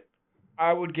 But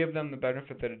I would give them the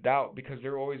benefit of the doubt because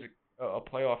they're always a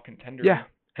playoff contender. Yeah,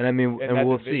 and I mean, and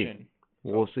we'll see.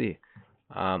 We'll see.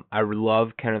 I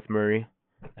love Kenneth Murray.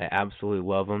 I absolutely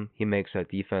love him. He makes that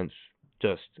defense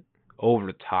just over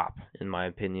the top, in my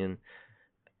opinion.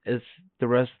 It's the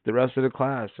rest of the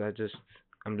class.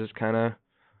 I'm just kind of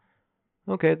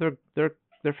okay.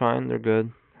 They're fine. They're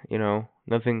good.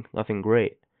 Nothing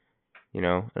great.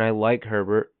 And I like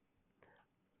Herbert.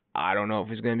 I don't know if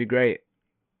he's gonna be great.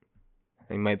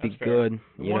 He might That's be fair. good.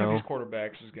 One of these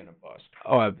quarterbacks is gonna bust.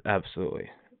 Oh, absolutely.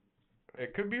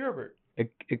 It could be Herbert.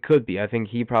 It could be. I think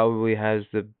he probably has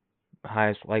the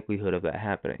highest likelihood of that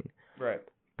happening. Right.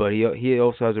 But he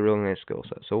also has a really nice skill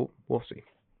set, so we'll see.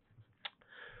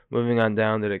 Moving on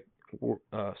down to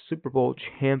the Super Bowl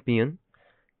champion,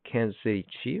 Kansas City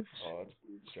Chiefs. Oh, that's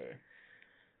weird to say.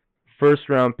 First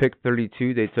round pick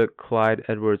 32, they took Clyde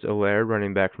Edwards-Helaire,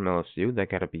 running back from LSU.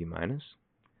 That got a B-.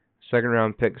 Second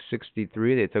round pick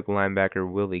 63, they took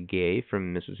linebacker Willie Gay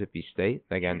from Mississippi State.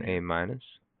 That got an A-.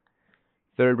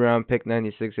 Third round pick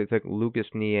 96, they took Lucas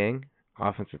Niang,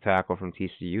 offensive tackle from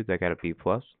TCU. That got a B+.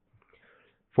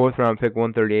 Fourth round pick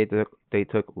 138, they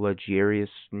took L'Jarius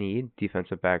Sneed,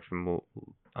 defensive back from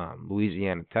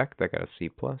Louisiana Tech. That got a C+.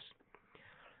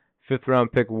 Fifth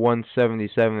round pick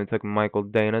 177, they took Michael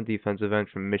Dana, defensive end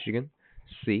from Michigan.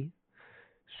 C.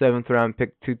 Seventh round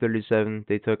pick 237,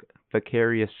 they took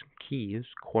Vicarious Keys,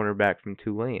 cornerback from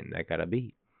Tulane. That got a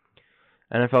B.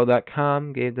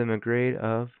 NFL.com gave them a grade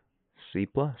of C+.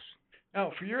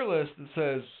 Now, for your list, it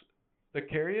says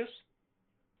Vicarious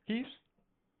Keys.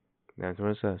 That's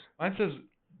what it says. Mine says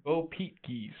Bo Peep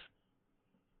Keys.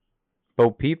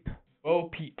 Bo Peep? Bo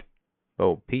Peep.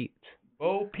 Bo Pete.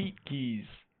 Bo Peep Keys.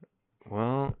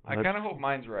 Well, I kind of hope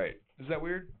mine's right. Is that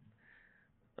weird?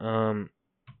 Could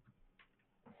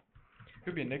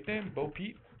be a nickname, Bo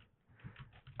Peep.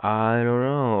 I don't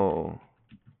know.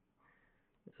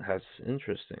 That's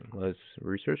interesting. Let's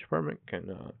research department can.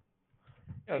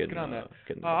 Yeah, let's get on that.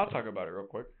 I'll talk about it real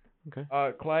quick. Okay.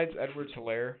 Clyde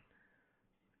Edwards-Helaire.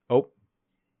 Oh,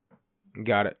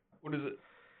 got it. What is it?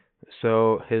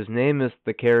 So his name is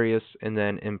Thacarius, and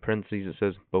then in parentheses it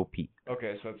says Bo Peep.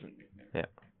 Okay, so that's a nickname. Yeah.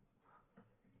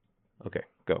 Okay,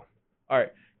 go. All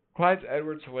right. Clyde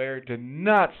Edwards-Helaire, did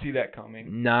not see that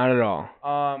coming. Not at all.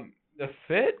 The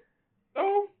fit,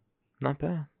 though, not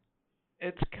bad.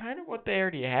 It's kind of what they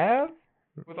already have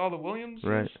with all the Williamses.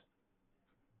 Right.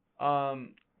 I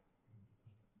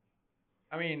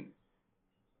mean,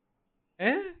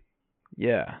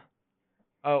 Yeah.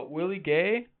 Willie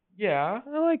Gay, yeah.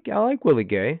 I like Willie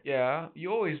Gay. Yeah,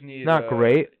 you always need. Not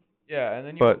great. Yeah, and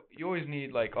then you always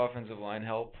need like offensive line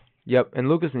help. Yep, and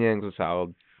Lucas Niang's a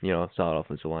solid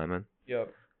offensive lineman.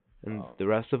 Yep. And the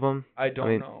rest of them, I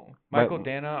don't know. Michael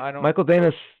Dana, I don't. Michael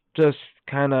Dana's just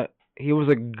kind of. He was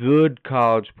a good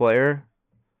college player.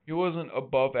 He wasn't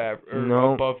above average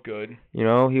or above good. He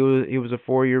was a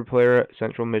 4-year player at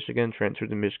Central Michigan, transferred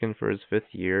to Michigan for his 5th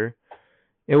year.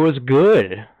 It was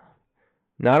good.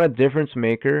 Not a difference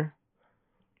maker.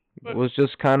 It was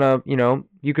just kind of,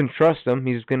 you can trust him.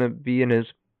 He's going to be in his,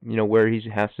 where he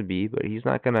has to be, but he's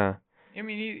not going to. I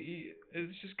mean,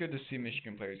 it's just good to see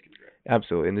Michigan players get drafted.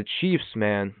 Absolutely. And the Chiefs,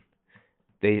 man,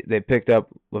 they picked up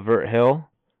Lavert Hill.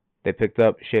 They picked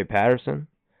up Shea Patterson.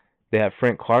 They have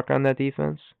Frank Clark on that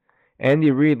defense.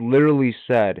 Andy Reid literally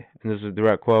said, and this is a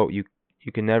direct quote, you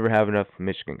can never have enough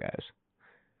Michigan guys.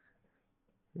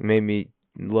 It made me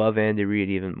love Andy Reid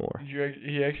even more.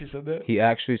 He actually said that? He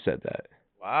actually said that.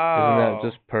 Wow. Isn't that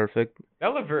just perfect?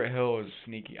 That Lavert Hill is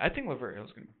sneaky. I think Lavert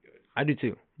Hill's going to be good. I do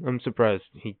too. I'm surprised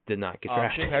he did not get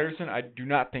drafted. Shea Patterson, I do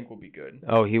not think will be good.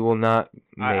 Oh, he will not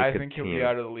make I think he'll be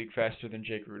out of the league faster than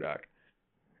Jake Rudock.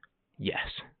 Yes.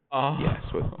 Oh. Yes,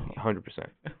 100%.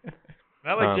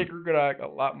 I like Jake Rudock a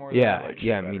lot more than I like Shea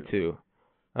Patterson. Me too.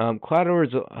 Clyde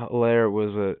Edwards-Helaire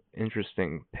was an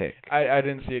interesting pick. I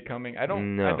didn't see it coming. I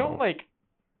don't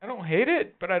hate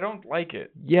it, but I don't like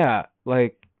it. Yeah,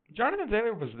 like Jonathan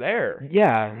Taylor was there.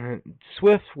 Yeah,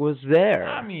 Swift was there.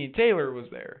 I mean, Taylor was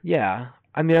there. Yeah.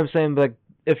 I mean, I'm saying, like,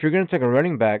 if you're going to take a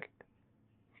running back,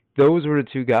 those were the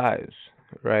two guys,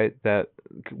 right, that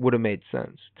would have made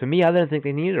sense. To me, I didn't think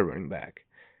they needed a running back.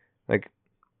 Like,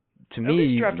 to me... At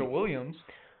least drafted Williams.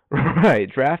 Right,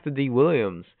 drafted D.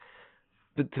 Williams.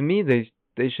 But to me,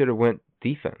 they should have went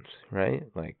defense, right?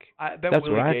 Like, that's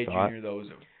what I thought. Jr., though, was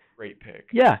a great pick.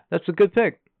 Yeah, that's a good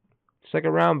pick.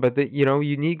 Second round, but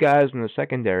you need guys in the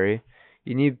secondary.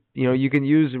 You need, you can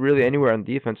use really anywhere on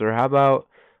defense. Or how about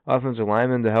offensive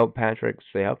linemen to help Patrick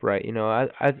stay upright?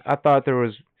 I thought there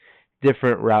was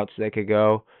different routes they could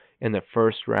go in the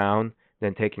first round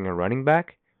than taking a running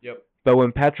back. Yep. But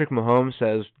when Patrick Mahomes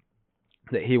says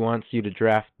that he wants you to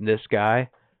draft this guy,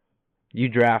 you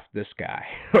draft this guy,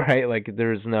 right? Like,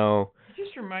 there's no... He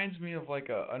just reminds me of like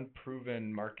a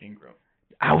unproven Mark Ingram.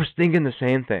 I was thinking the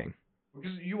same thing.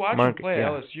 Because you watch him play at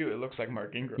LSU, it looks like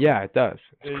Mark Ingram. Yeah, it does.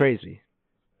 It's crazy.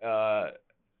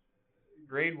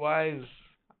 Grade wise,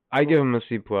 I give him a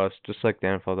C+, just like the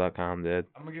NFL.com did.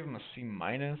 I'm gonna give him a C-.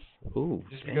 Ooh,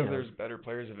 just because there's better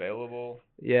players available.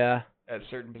 Yeah. At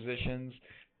certain positions.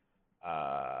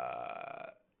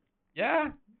 Yeah,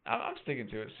 I'm sticking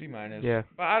to it, C-. Yeah.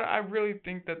 But I really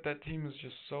think that team is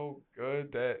just so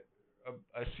good that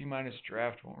a C-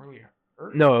 draft won't really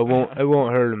hurt. No, it won't. It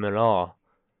won't hurt him at all.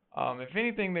 If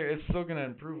anything, it's still gonna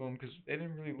improve them because they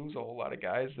didn't really lose a whole lot of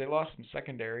guys. They lost some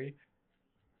secondary.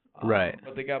 Right.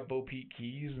 But they got Bo Pete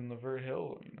Keys and Levert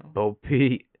Hill, Bo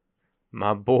Pete,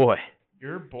 my boy.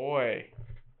 Your boy.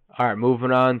 All right,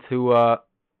 moving on to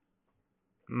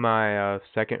my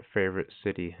second favorite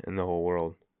city in the whole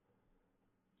world.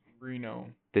 Reno.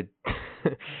 The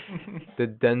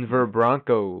Denver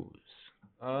Broncos.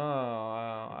 Oh,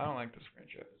 I don't like this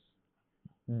franchise.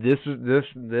 This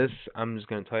I'm just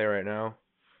gonna tell you right now.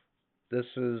 This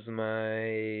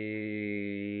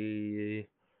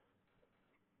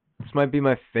might be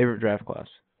my favorite draft class.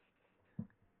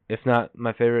 If not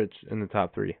my favorite, it's in the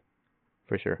top 3,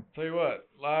 for sure. Tell you what,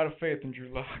 a lot of faith in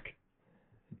Drew Lock.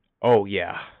 Oh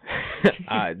yeah,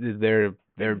 they're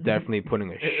definitely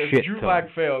putting a shit. If Drew Lock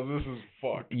fails, this is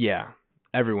fucked. Yeah,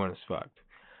 everyone is fucked.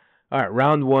 All right,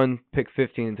 round 1, pick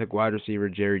 15, took wide receiver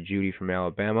Jerry Jeudy from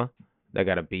Alabama. That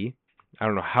got a B. I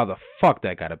don't know how the fuck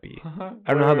that got a B. I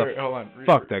don't know how the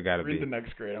fuck that got a B. Read the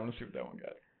next grade. I want to see what that one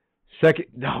got. Second,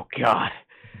 oh god.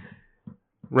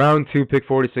 Round 2, pick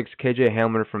 46, KJ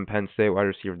Hamler from Penn State, wide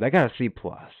receiver. That got a C+.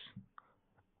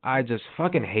 I just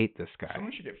fucking hate this guy.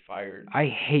 Someone should get fired. I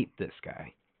hate this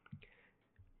guy.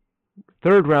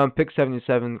 Third round, pick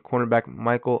 77, cornerback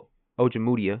Michael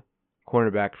Ojemudia,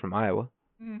 cornerback from Iowa.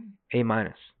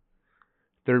 A-.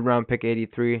 Third round, pick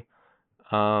 83,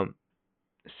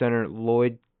 center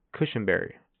Lloyd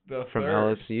Cushenberry from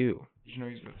LSU. Did you know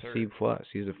he's the third? C+.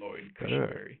 He's a Lloyd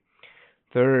Cushenberry.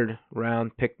 Third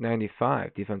round, pick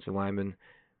 95, defensive lineman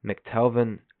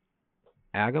McTelvin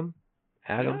Agam,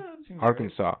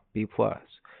 Arkansas, right. B+.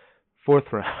 Fourth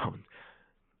round.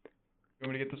 You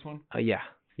want me to get this one? Yeah.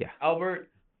 Albert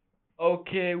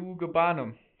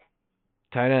Okewugabanam.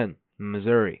 Tight end,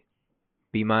 Missouri,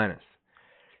 B-.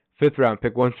 Fifth round,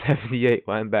 pick 178,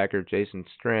 linebacker Jason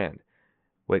Strand,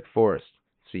 Wake Forest,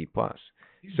 C+.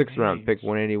 Sixth round, pick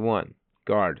 181,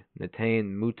 guard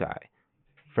Natane Mutai,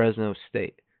 Fresno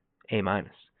State, A-.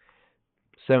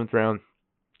 Seventh round,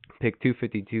 pick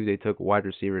 252, they took wide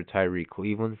receiver Tyree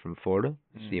Cleveland from Florida,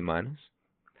 C-.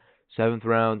 Seventh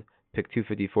round, pick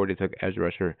 254, they took edge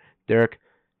rusher Derek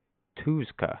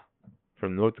Tuzka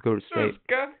from North Dakota State.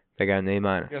 Tuzka? They got an A-. You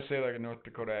gotta say it like a North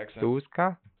Dakota accent.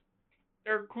 Tuzka?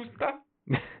 Derek Tuzka?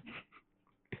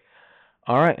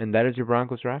 All right, and that is your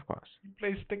Broncos draft class. You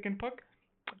play stick and puck?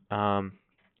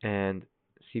 And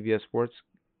CBS Sports,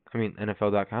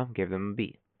 NFL.com gave them a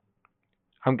B.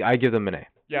 I give them an A.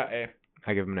 Yeah, A.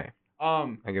 I give them an A.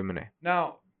 I give them an A.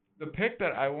 Now, the pick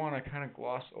that I want to kind of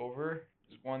gloss over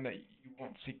is one that you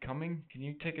won't see coming. Can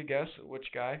you take a guess at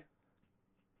which guy?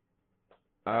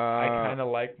 I kind of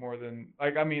like more than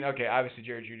okay, obviously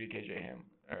Jerry Jeudy, KJ Ham.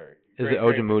 Is it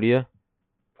Ojemudia?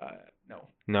 No.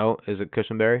 No. Is it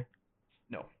Cushenberry?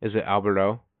 No. Is it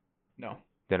Alberto? No.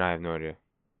 Then I have no idea.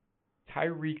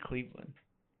 Tyree Cleveland.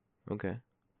 Okay.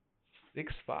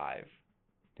 6'5".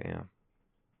 Damn.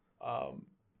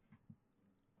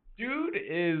 Dude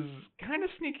is kind of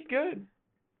sneaky good.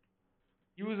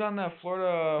 He was on that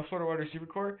Florida wide receiver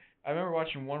corps. I remember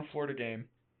watching one Florida game,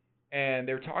 and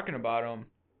they were talking about him.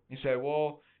 He said,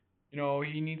 well,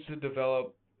 he needs to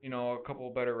develop, a couple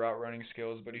of better route running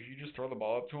skills, but if you just throw the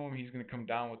ball up to him, he's going to come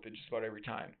down with it just about every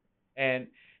time. And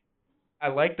I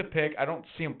like the pick. I don't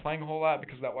see him playing a whole lot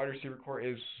because that wide receiver corps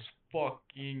is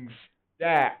fucking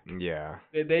stacked. Yeah.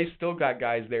 They still got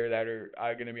guys there that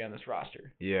are going to be on this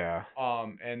roster. Yeah.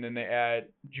 And then they add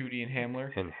Jeudy and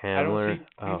Hamler. I don't see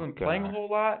Cleveland playing a whole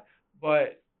lot,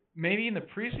 but maybe in the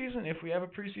preseason, if we have a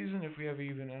preseason, if we have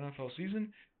even an NFL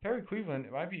season, Terry Cleveland,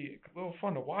 it might be a little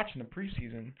fun to watch in the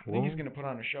preseason. I think he's going to put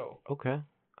on a show. Okay.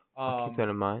 I'll keep that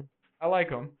in mind. I like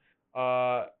him.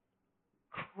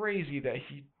 Crazy that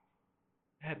he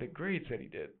had the grades that he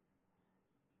did.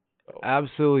 So.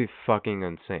 Absolutely fucking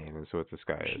insane is what this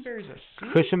guy is. Cushenberry's a C?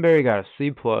 Cushenberry got a C+,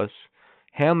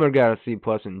 Hamler got a C+,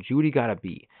 and Jeudy got a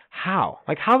B. How?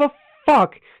 How the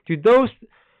fuck do those...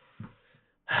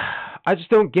 I just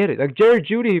don't get it. Jerry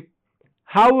Jeudy,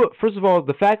 how... First of all,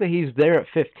 the fact that he's there at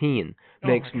 15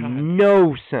 makes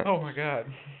no sense. Oh, my God.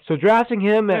 So drafting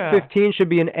him at 15 should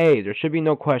be an A. There should be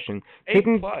no question.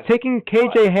 Taking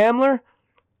KJ Hamler,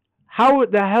 How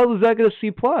the hell does that get a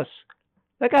C plus?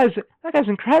 That guy's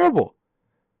incredible.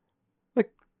 Like,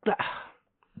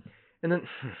 and then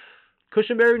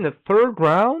Cushionberry in the 3rd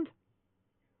round.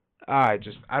 I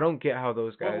don't get how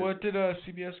those guys. What did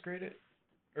CBS grade it?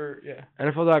 Or yeah.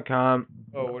 NFL.com.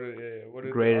 Oh, what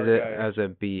did graded it as a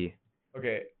B.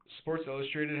 Okay, Sports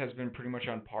Illustrated has been pretty much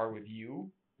on par with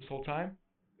you this whole time.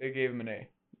 They gave him an A.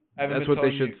 That's what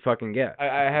they should fucking get.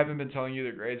 I haven't been telling you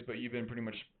their grades, but you've been pretty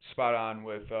much spot on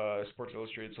with Sports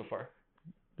Illustrated so far.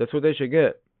 That's what they should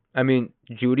get. I mean,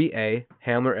 Judy A,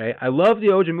 Hamler A. I love the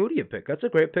Ojemudia pick. That's a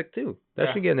great pick too.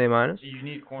 That should get an A minus. You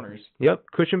need corners. Yep,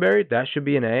 Cushionberry. That should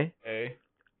be an A. A.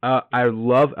 I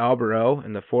love Albert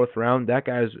in the 4th round. That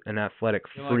guy's an athletic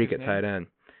freak at tight end.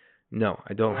 No,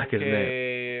 I don't like his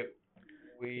name.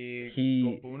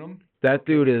 That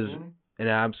dude is an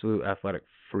absolute athletic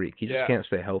freak. He just can't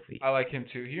stay healthy. I like him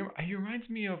too. He reminds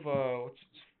me of what's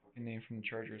his fucking name from the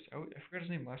Chargers? I forgot his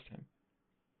name last time.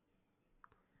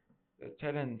 The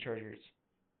tight end Chargers.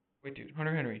 Wait, dude,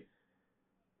 Hunter Henry.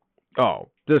 Oh,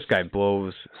 this guy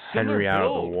blows Henry out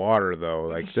of the water though.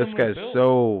 Like this guy's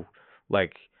so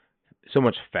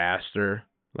much faster.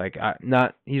 Like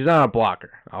he's not a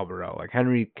blocker, Alberto. Like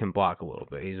Henry can block a little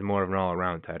bit. He's more of an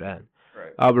all-around tight end.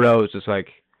 Right. Alberto is just like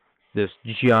this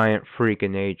giant freak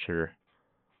of nature.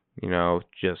 You know,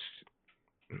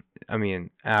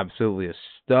 absolutely a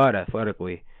stud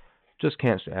athletically. Just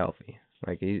can't stay healthy.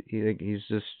 Like he's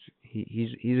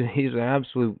an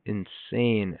absolute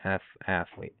insane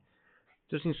athlete.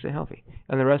 Just needs to stay healthy.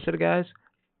 And the rest of the guys,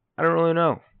 I don't really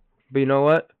know. But you know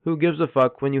what? Who gives a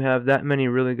fuck when you have that many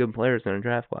really good players in a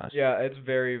draft class? Yeah, it's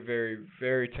very, very,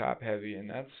 very top heavy, and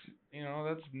that's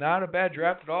not a bad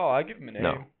draft at all. I give him an A.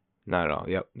 No, not at all.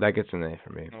 Yep, that gets an A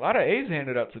for me. A lot of A's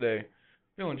handed out today.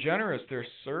 Feeling generous there,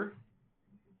 sir.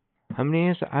 How many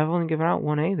A's? I've only given out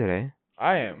 1 A today.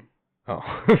 I am. Oh.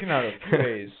 Taking out a few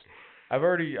A's. I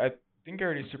think I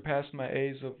already surpassed my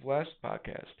A's of last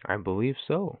podcast. I believe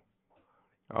so.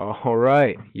 All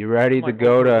right, you ready to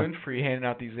go to Winfrey handing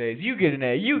out these A's? You get an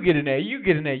A. You get an A. You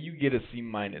get an A. You get a C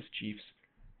minus, Chiefs.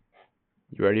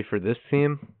 You ready for this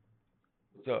team?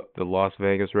 What's up? The Las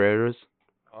Vegas Raiders.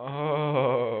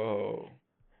 Oh.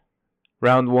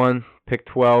 Round 1, pick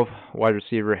 12, wide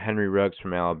receiver Henry Ruggs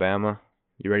from Alabama.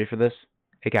 You ready for this?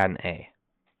 It got an A.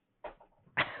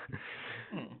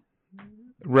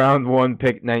 Round 1,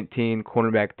 pick 19,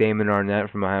 cornerback Damon Arnett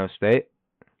from Ohio State.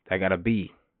 That got a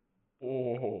B.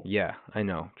 Oh. Yeah, I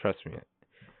know. Trust me.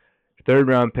 3rd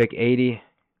round, pick 80.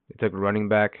 They took a running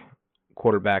back,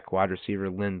 quarterback, wide receiver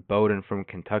Lynn Bowden from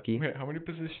Kentucky. Wait, how many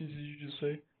positions did you just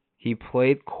say? He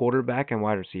played quarterback and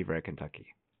wide receiver at Kentucky.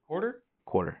 Quarter?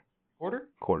 Quarter.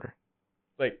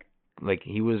 Like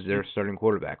he was their starting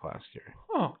quarterback last year.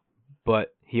 Oh.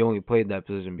 But he only played that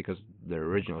position because their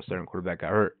original starting quarterback got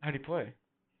hurt. How'd he play?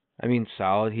 I mean,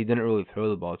 solid. He didn't really throw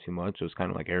the ball too much. It was kind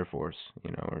of like Air Force,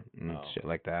 or shit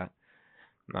like that.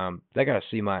 That got a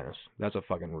C minus. That's a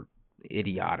fucking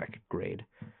idiotic grade.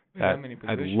 I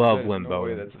love Lynn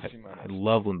Bowden. I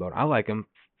love Lynn Bowden. I like him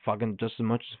fucking just as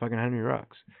much as fucking Henry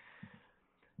Ruggs.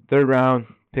 3rd round,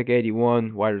 pick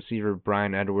 81, wide receiver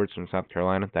Brian Edwards from South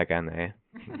Carolina. That got an A.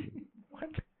 What?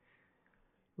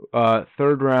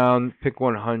 3rd round, pick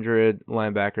 100,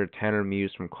 linebacker Tanner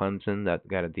Muse from Clemson. That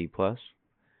got a D plus.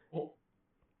 Oh.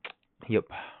 Yep.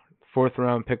 4th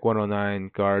round, pick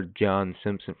 109, guard John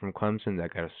Simpson from Clemson.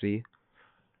 That got a C.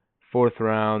 4th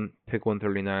round, pick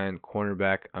 139,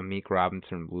 cornerback Amik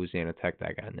Robinson from Louisiana Tech.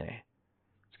 That got an A.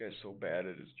 This guy's so bad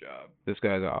at his job. This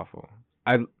guy's awful.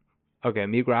 Okay,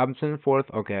 Amik Robinson, 4th.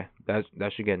 Okay, that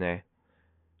should get an A.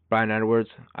 Brian Edwards,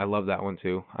 I love that one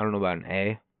too. I don't know about an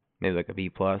A, maybe like a B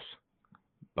plus.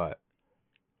 But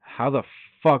how the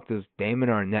fuck does Damon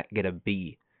Arnett get a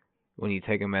B when you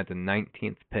take him at the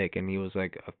 19th pick and he was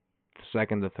like a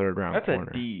 2nd to 3rd round corner?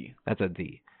 That's a D. That's a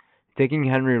D. Taking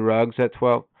Henry Ruggs at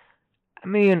 12. I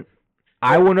mean,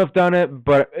 I wouldn't have done it,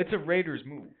 but it's a Raiders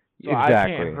move. So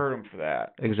exactly. I can't hurt him for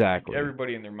that. Exactly.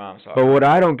 Everybody and their mom saw. But what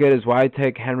I don't get is why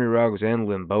take Henry Ruggs and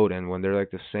Lynn Bowden when they're like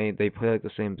the same. They play like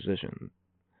the same position.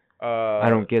 I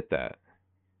don't get that.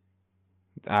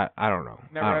 I don't know.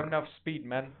 Never have enough speed,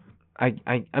 man. I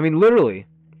mean, literally,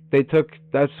 they took.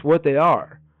 That's what they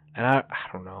are, and I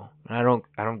don't know. I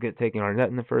don't get taking Arnett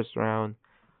in the 1st round.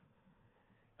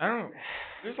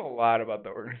 There's a lot about the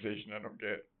organization I don't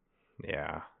get.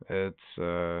 Yeah, it's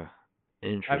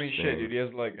interesting. I mean, shit, dude. He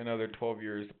has like another 12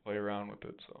 years to play around with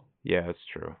it, so. Yeah, it's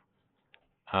true.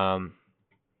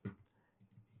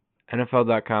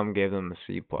 NFL.com gave them a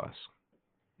C plus.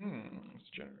 That's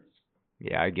generous.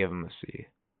 Yeah, I give them a C.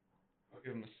 I'll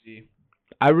give him a C.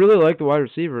 I really like the wide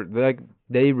receiver.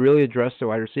 They really addressed the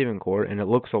wide receiving core, and it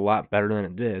looks a lot better than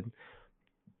it did.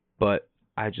 But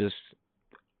I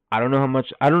don't know how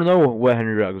much. I don't know what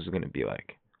Henry Ruggs is going to be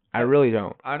like. I really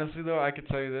don't. Honestly, though, I could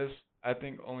tell you this. I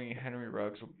think only Henry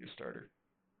Ruggs will be a starter.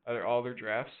 Out of all their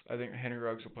drafts, I think Henry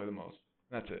Ruggs will play the most.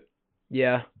 That's it.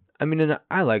 Yeah. I mean, and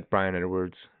I like Brian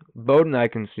Edwards. Bowden, I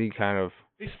can see kind of.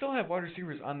 They still have wide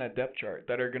receivers on that depth chart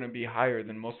that are going to be higher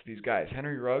than most of these guys.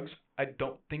 Henry Ruggs, I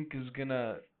don't think is going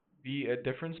to be a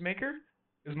difference maker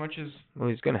as much as. Well,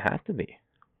 he's going to have to be.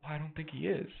 I don't think he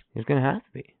is. He's going to have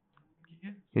to be.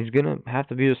 He's going to have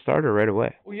to be a starter right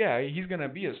away. Well, yeah, he's going to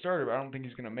be a starter, but I don't think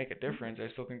he's going to make a difference.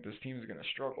 I still think this team is going to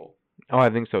struggle. Oh,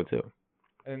 I think so too.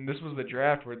 And this was the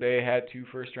draft where they had 2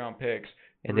 first-round picks.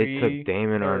 And they took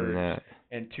Damon on that.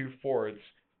 And 2 fourths,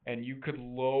 and you could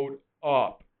load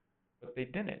up, but they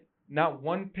didn't. Not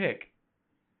one pick.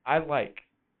 I like.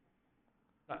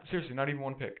 Seriously, not even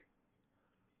one pick.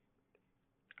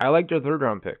 I like their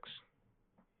third-round picks.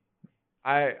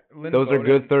 Those are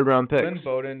good third-round picks. Lynn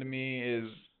Bowden to me is.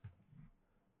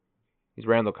 He's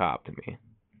Randall Cobb to me.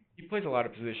 He plays a lot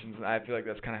of positions, and I feel like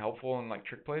that's kind of helpful in like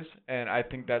trick plays, and I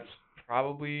think that's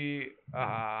probably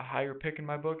a higher pick in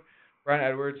my book. Brian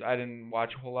Edwards, I didn't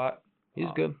watch a whole lot. He's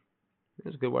good.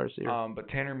 He's a good wide receiver. But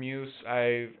Tanner Muse,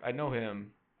 I know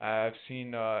him. I've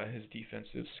seen his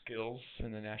defensive skills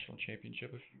in the national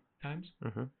championship a few times.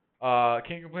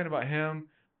 Can't complain about him.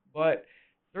 But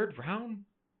third round?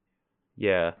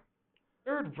 Yeah.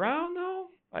 Third round though?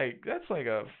 Like that's like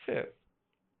a fifth.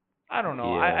 I don't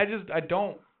know. Yeah. I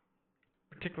don't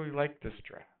particularly like this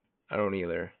draft. I don't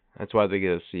either. That's why they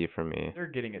get a C from me. They're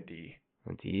getting a D.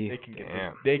 A D?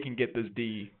 They can get this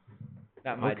D.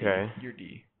 Not my D. Your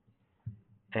D.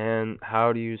 And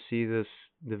how do you see this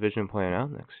division playing out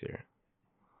next year?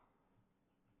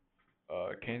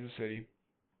 Kansas City,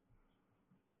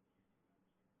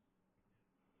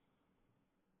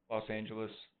 Los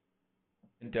Angeles,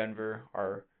 and Denver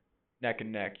are neck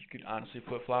and neck. You could honestly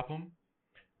flip-flop them.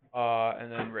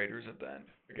 And then Raiders at the end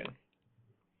again.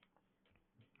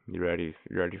 You ready?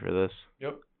 You ready for this?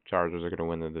 Yep. Chargers are going to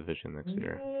win the division next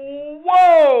year.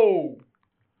 Whoa!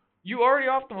 You already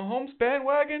off the Mahomes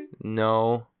bandwagon?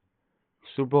 No.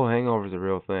 Super Bowl hangover is a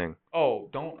real thing. Oh,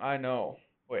 don't I know?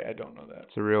 Wait, I don't know that.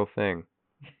 It's a real thing.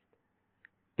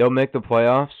 They'll make the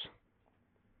playoffs,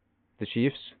 the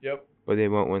Chiefs. Yep. But they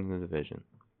won't win the division.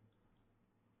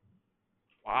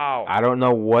 Wow. I don't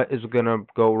know what is going to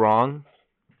go wrong.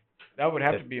 That would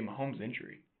have to be a Mahomes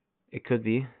injury. It could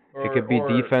be. It could be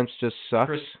defense just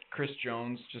sucks. Chris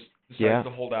Jones just decides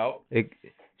to hold out.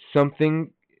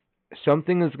 Something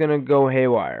is going to go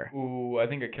haywire. Ooh, I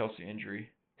think a Kelsey injury.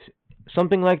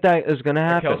 Something like that is going to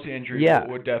happen. A Kelsey injury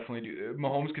would definitely do.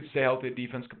 Mahomes could stay healthy.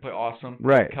 Defense could play awesome.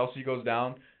 Right. If Kelsey goes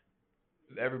down,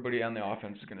 everybody on the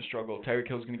offense is going to struggle. Tyreek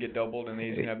Hill's going to get doubled, and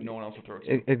he's going to have no one else to throw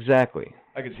it to. Exactly.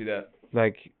 I can see that.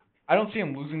 Like, I don't see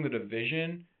him losing the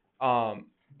division,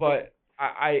 but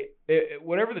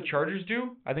whatever the Chargers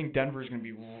do, I think Denver's going to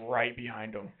be right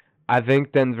behind them. I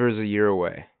think Denver's a year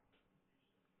away.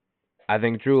 I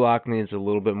think Drew Lock needs a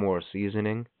little bit more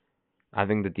seasoning. I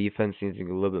think the defense needs to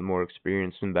get a little bit more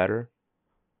experienced and better.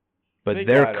 But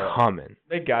they're coming.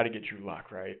 They got to get Drew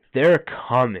Lock right. They're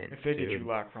coming. If they get Drew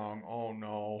Lock wrong, oh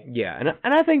no. Yeah,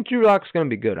 and I think Drew Lock's going to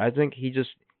be good. I think he's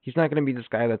not going to be this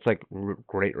guy that's like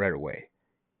great right away.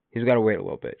 He's got to wait a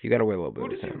little bit. You got to wait a little bit. Who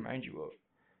does he remind you of?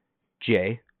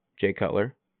 Jay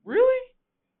Cutler. Really?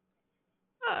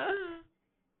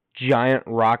 Giant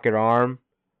rocket arm,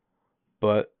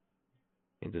 but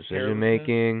decision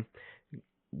making.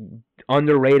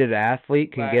 Underrated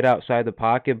athlete, can get outside the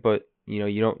pocket, but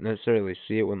you don't necessarily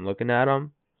see it when looking at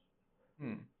him.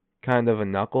 Kind of a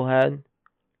knucklehead.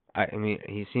 I mean,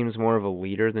 he seems more of a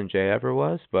leader than Jay ever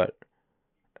was, but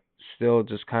still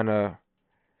just kind of,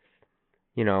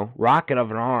 rocket of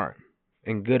an arm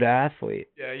and good athlete.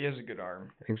 Yeah, he has a good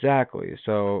arm. Exactly.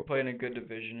 So playing a good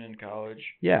division in college.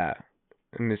 Yeah.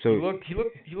 I mean, so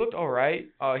he looked all right.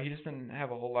 He just didn't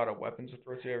have a whole lot of weapons to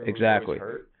throw to. Everybody exactly. Was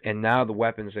hurt. And now the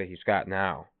weapons that he's got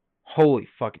now, holy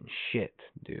fucking shit,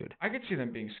 dude. I could see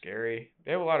them being scary.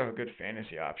 They have a lot of good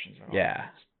fantasy options. Yeah.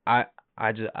 I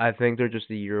think they're just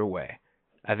a year away.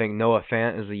 I think Noah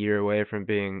Fant is a year away from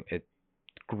being a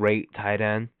great tight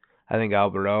end. I think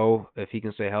Alberto, if he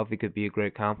can stay healthy, could be a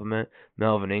great compliment.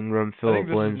 Melvin Ingram, Philip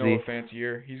Lindsay. I think this is Noah Fant's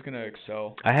year. He's going to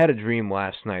excel. I had a dream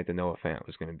last night that Noah Fant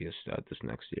was going to be a stud this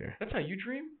next year. That's how you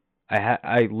dream?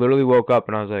 I literally woke up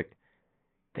and I was like,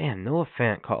 damn, Noah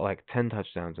Fant caught like 10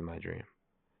 touchdowns in my dream.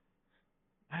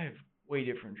 I have way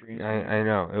different dreams. I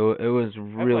know. It was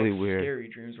really I have weird. Scary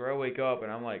dreams where I wake up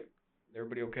and I'm like, is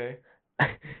everybody okay?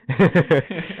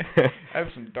 I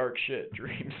have some dark shit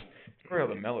dreams. It's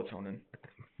probably all the melatonin.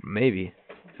 Maybe.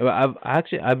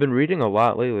 I've been reading a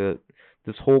lot lately that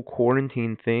this whole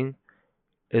quarantine thing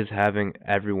is having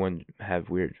everyone have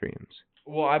weird dreams.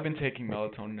 Well, I've been taking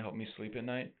melatonin to help me sleep at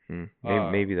night.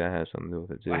 Maybe that has something to do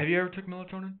with it too. Have you ever took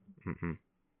melatonin? Mm-mm.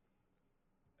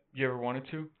 You ever wanted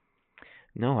to?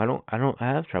 No, I don't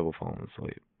have trouble falling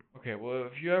asleep. Okay, well,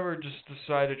 if you ever just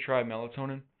decide to try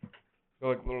melatonin, they're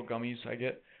like little gummies I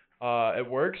get. It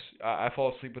works. I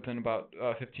fall asleep within about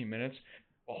 15 minutes.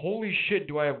 But holy shit,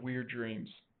 do I have weird dreams?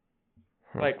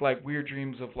 Huh. Like weird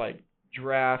dreams of like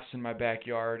giraffes in my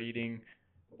backyard eating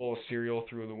a bowl of cereal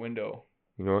through the window.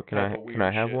 You know what? Can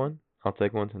I have one? I'll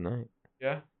take one tonight.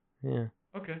 Yeah. Yeah.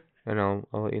 Okay. And I'll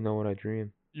let you know what I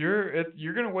dream. You're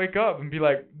gonna wake up and be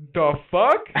like, the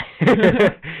fuck?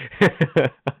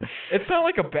 It's not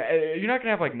like you're not gonna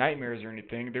have like nightmares or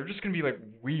anything. They're just gonna be like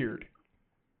weird.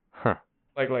 Huh.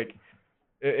 Like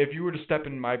if you were to step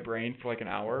in my brain for like an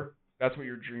hour, that's what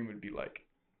your dream would be like.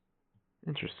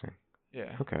 Interesting.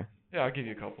 Yeah. Okay. Yeah, I'll give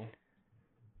you a couple.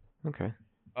 Okay.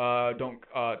 Don't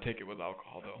take it with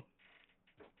alcohol though.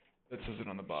 It says it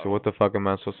on the bottle. So what the fuck am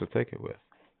I supposed to take it with?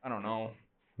 I don't know.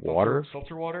 Water?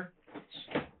 Seltzer water?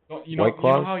 White Claws? You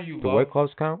know how you Do love White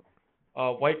Claws count?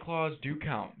 White Claws do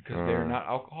count because they're not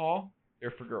alcohol.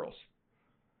 They're for girls.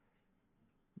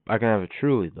 I can have a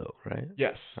Truly though, right?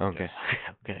 Yes. Okay.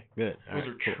 Yes. Okay. Good. Those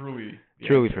are cool. truly.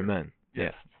 Truly for men.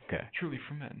 Yes. Yeah. Okay. Truly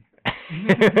for men.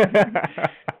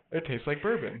 It tastes like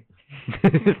bourbon.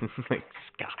 Like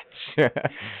scotch.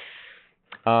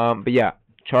 But yeah,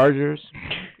 Chargers.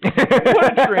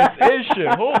 What a transition!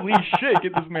 Holy shit!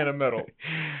 Get this man a medal.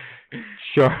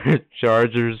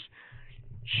 Chargers,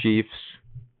 Chiefs.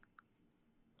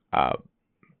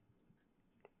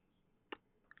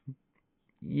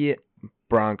 Yeah,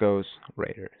 Broncos,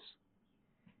 Raiders.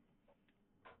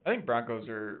 I think Broncos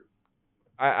are.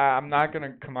 I'm not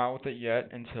gonna come out with it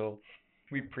yet until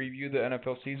we preview the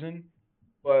NFL season,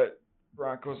 but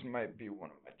Broncos might be one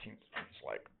of my teams. It's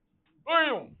like,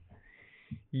 bam.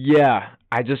 Yeah,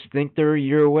 I just think they're a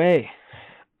year away.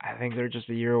 I think they're just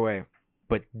a year away.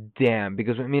 But damn,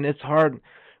 because I mean it's hard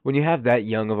when you have that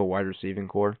young of a wide receiving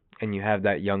core and you have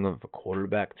that young of a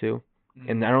quarterback too.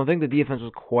 Mm-hmm. And I don't think the defense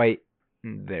is quite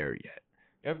there yet.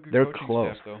 They're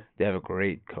close. Staff, though. They have a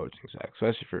great coaching staff,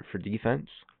 especially for defense.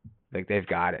 Like they've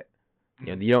got it.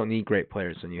 You know, you don't need great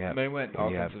players when you have. They went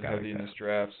offensive heavy in this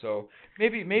draft, so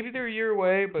maybe they're a year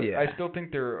away, but yeah. I still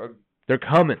think they're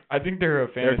coming. I think they're a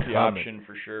fantasy option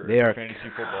for sure. They are fantasy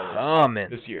football coming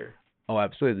this year. Oh,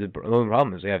 absolutely. The only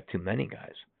problem is they have too many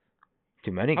guys.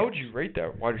 How would you rate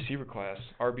that wide receiver class?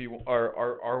 Well,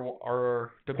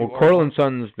 Cortland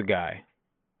Sutton's the guy.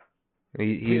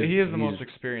 He has the most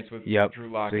experience with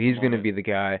Drew Lock. So he's going to be the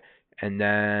guy, and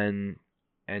then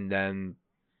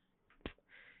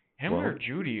Hamler or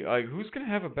Judy, like who's gonna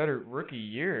have a better rookie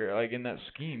year, like in that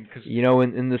scheme? Cause you know,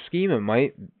 in the scheme, it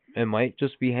might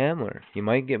just be Hamler. He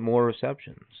might get more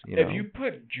receptions. If you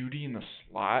put Judy in the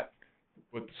slot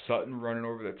with Sutton running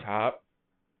over the top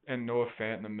and Noah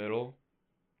Fant in the middle,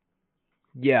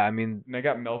 yeah, I mean they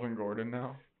got Melvin Gordon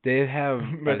now. They have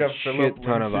a shit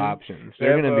ton of options.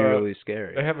 They're gonna be really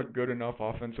scary. They have a good enough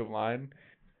offensive line.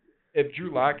 If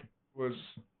Drew Lock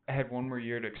had one more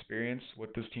year to experience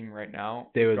with this team right now,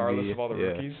 regardless of all the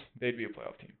rookies, they'd be a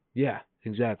playoff team. Yeah,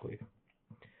 exactly.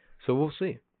 So we'll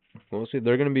see.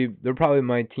 They're probably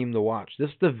my team to watch.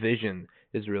 This division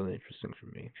is really interesting for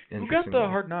me. Who got the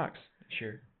Hard Knocks this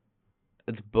year?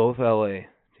 It's both LA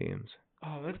teams.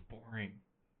 Oh, that's boring.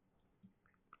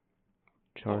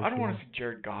 I don't want to see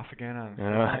Jared Goff again.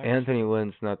 Anthony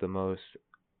Lynn's not the most.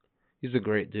 He's a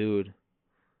great dude,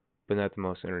 but not the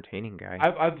most entertaining guy.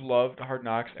 I've loved Hard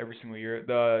Knocks every single year.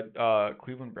 The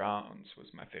Cleveland Browns was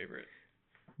my favorite.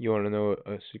 You want to know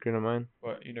a secret of mine?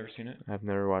 What? You never seen it? I've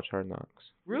never watched Hard Knocks.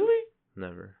 Really?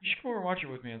 Never. You should come over and watch it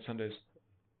with me on Sundays.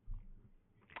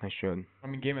 I should. I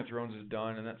mean, Game of Thrones is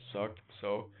done, and that sucked.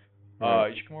 So,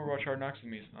 you should come over and watch Hard Knocks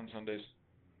with me on Sundays.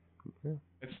 Yeah.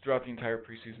 It's throughout the entire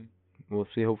preseason. We'll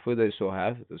see. Hopefully they still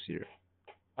have it this year.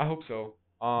 I hope so.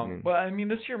 But I mean,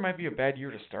 this year might be a bad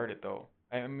year to start it, though.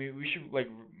 I mean, we should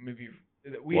maybe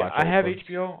I have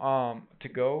HBO to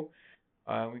go.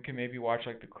 We can maybe watch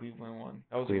like the Cleveland one.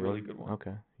 That was a really good one.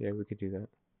 Okay. Yeah, we could do that.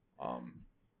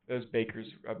 That was Baker's,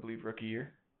 I believe, rookie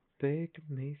year. Baker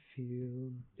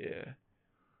Mayfield. Yeah.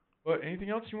 But anything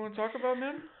else you want to talk about,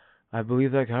 man? I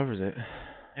believe that covers it.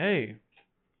 Hey,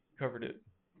 covered it.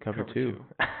 Cover two.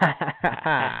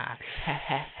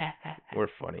 We're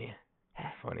funny.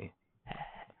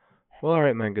 Well, all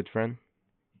right, my good friend.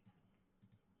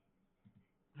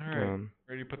 All right.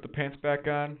 Ready to put the pants back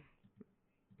on?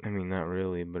 I mean, not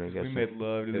really, but I 'Cause guess we made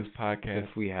love to this podcast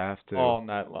if we have to, all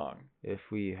night long. if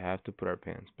we have to put our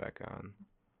pants back on,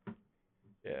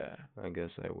 Yeah. I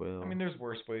guess I will. I mean, there's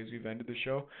worse ways we've ended the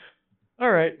show.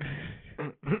 All right.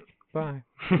 Bye.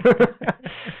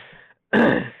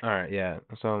 All right, yeah.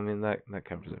 So I mean that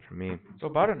covers it for me. So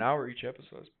about an hour each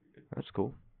episode. That's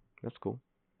cool. That's cool.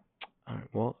 All right.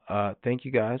 Well, thank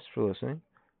you guys for listening.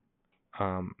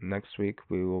 Next week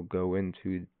we will go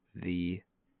into the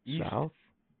East. South.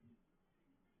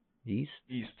 East.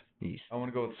 East. I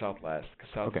want to go with South last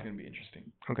because South Okay. is gonna be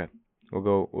interesting. Okay. We'll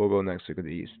go next week with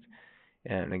the East.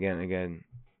 And again,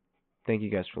 thank you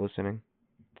guys for listening.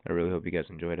 I really hope you guys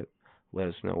enjoyed it. Let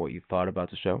us know what you thought about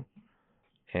the show,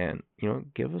 and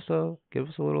give us a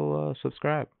little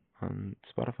subscribe on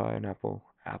Spotify and Apple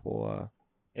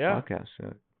Yeah.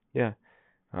 Podcasts. Yeah.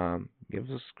 Give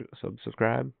us a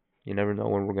subscribe. You never know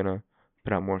when we're gonna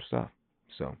put out more stuff.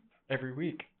 So Every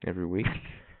week. every week,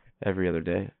 every other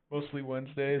day. Mostly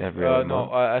Wednesdays. Every other no,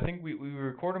 month. I think we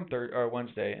record them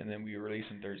Wednesday and then we release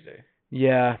them Thursday.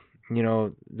 Yeah,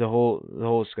 the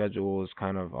whole schedule is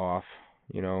kind of off.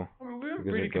 I mean, we're because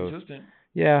pretty it goes. consistent.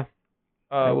 Yeah.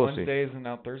 We'll see. Wednesdays and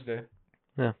now Thursday.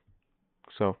 Yeah.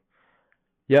 So,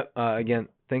 yep. Again,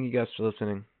 thank you guys for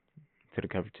listening to the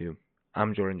Cover 2.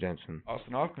 I'm Jordan Jensen,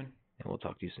 Austin Hoffman. and we'll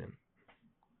talk to you soon.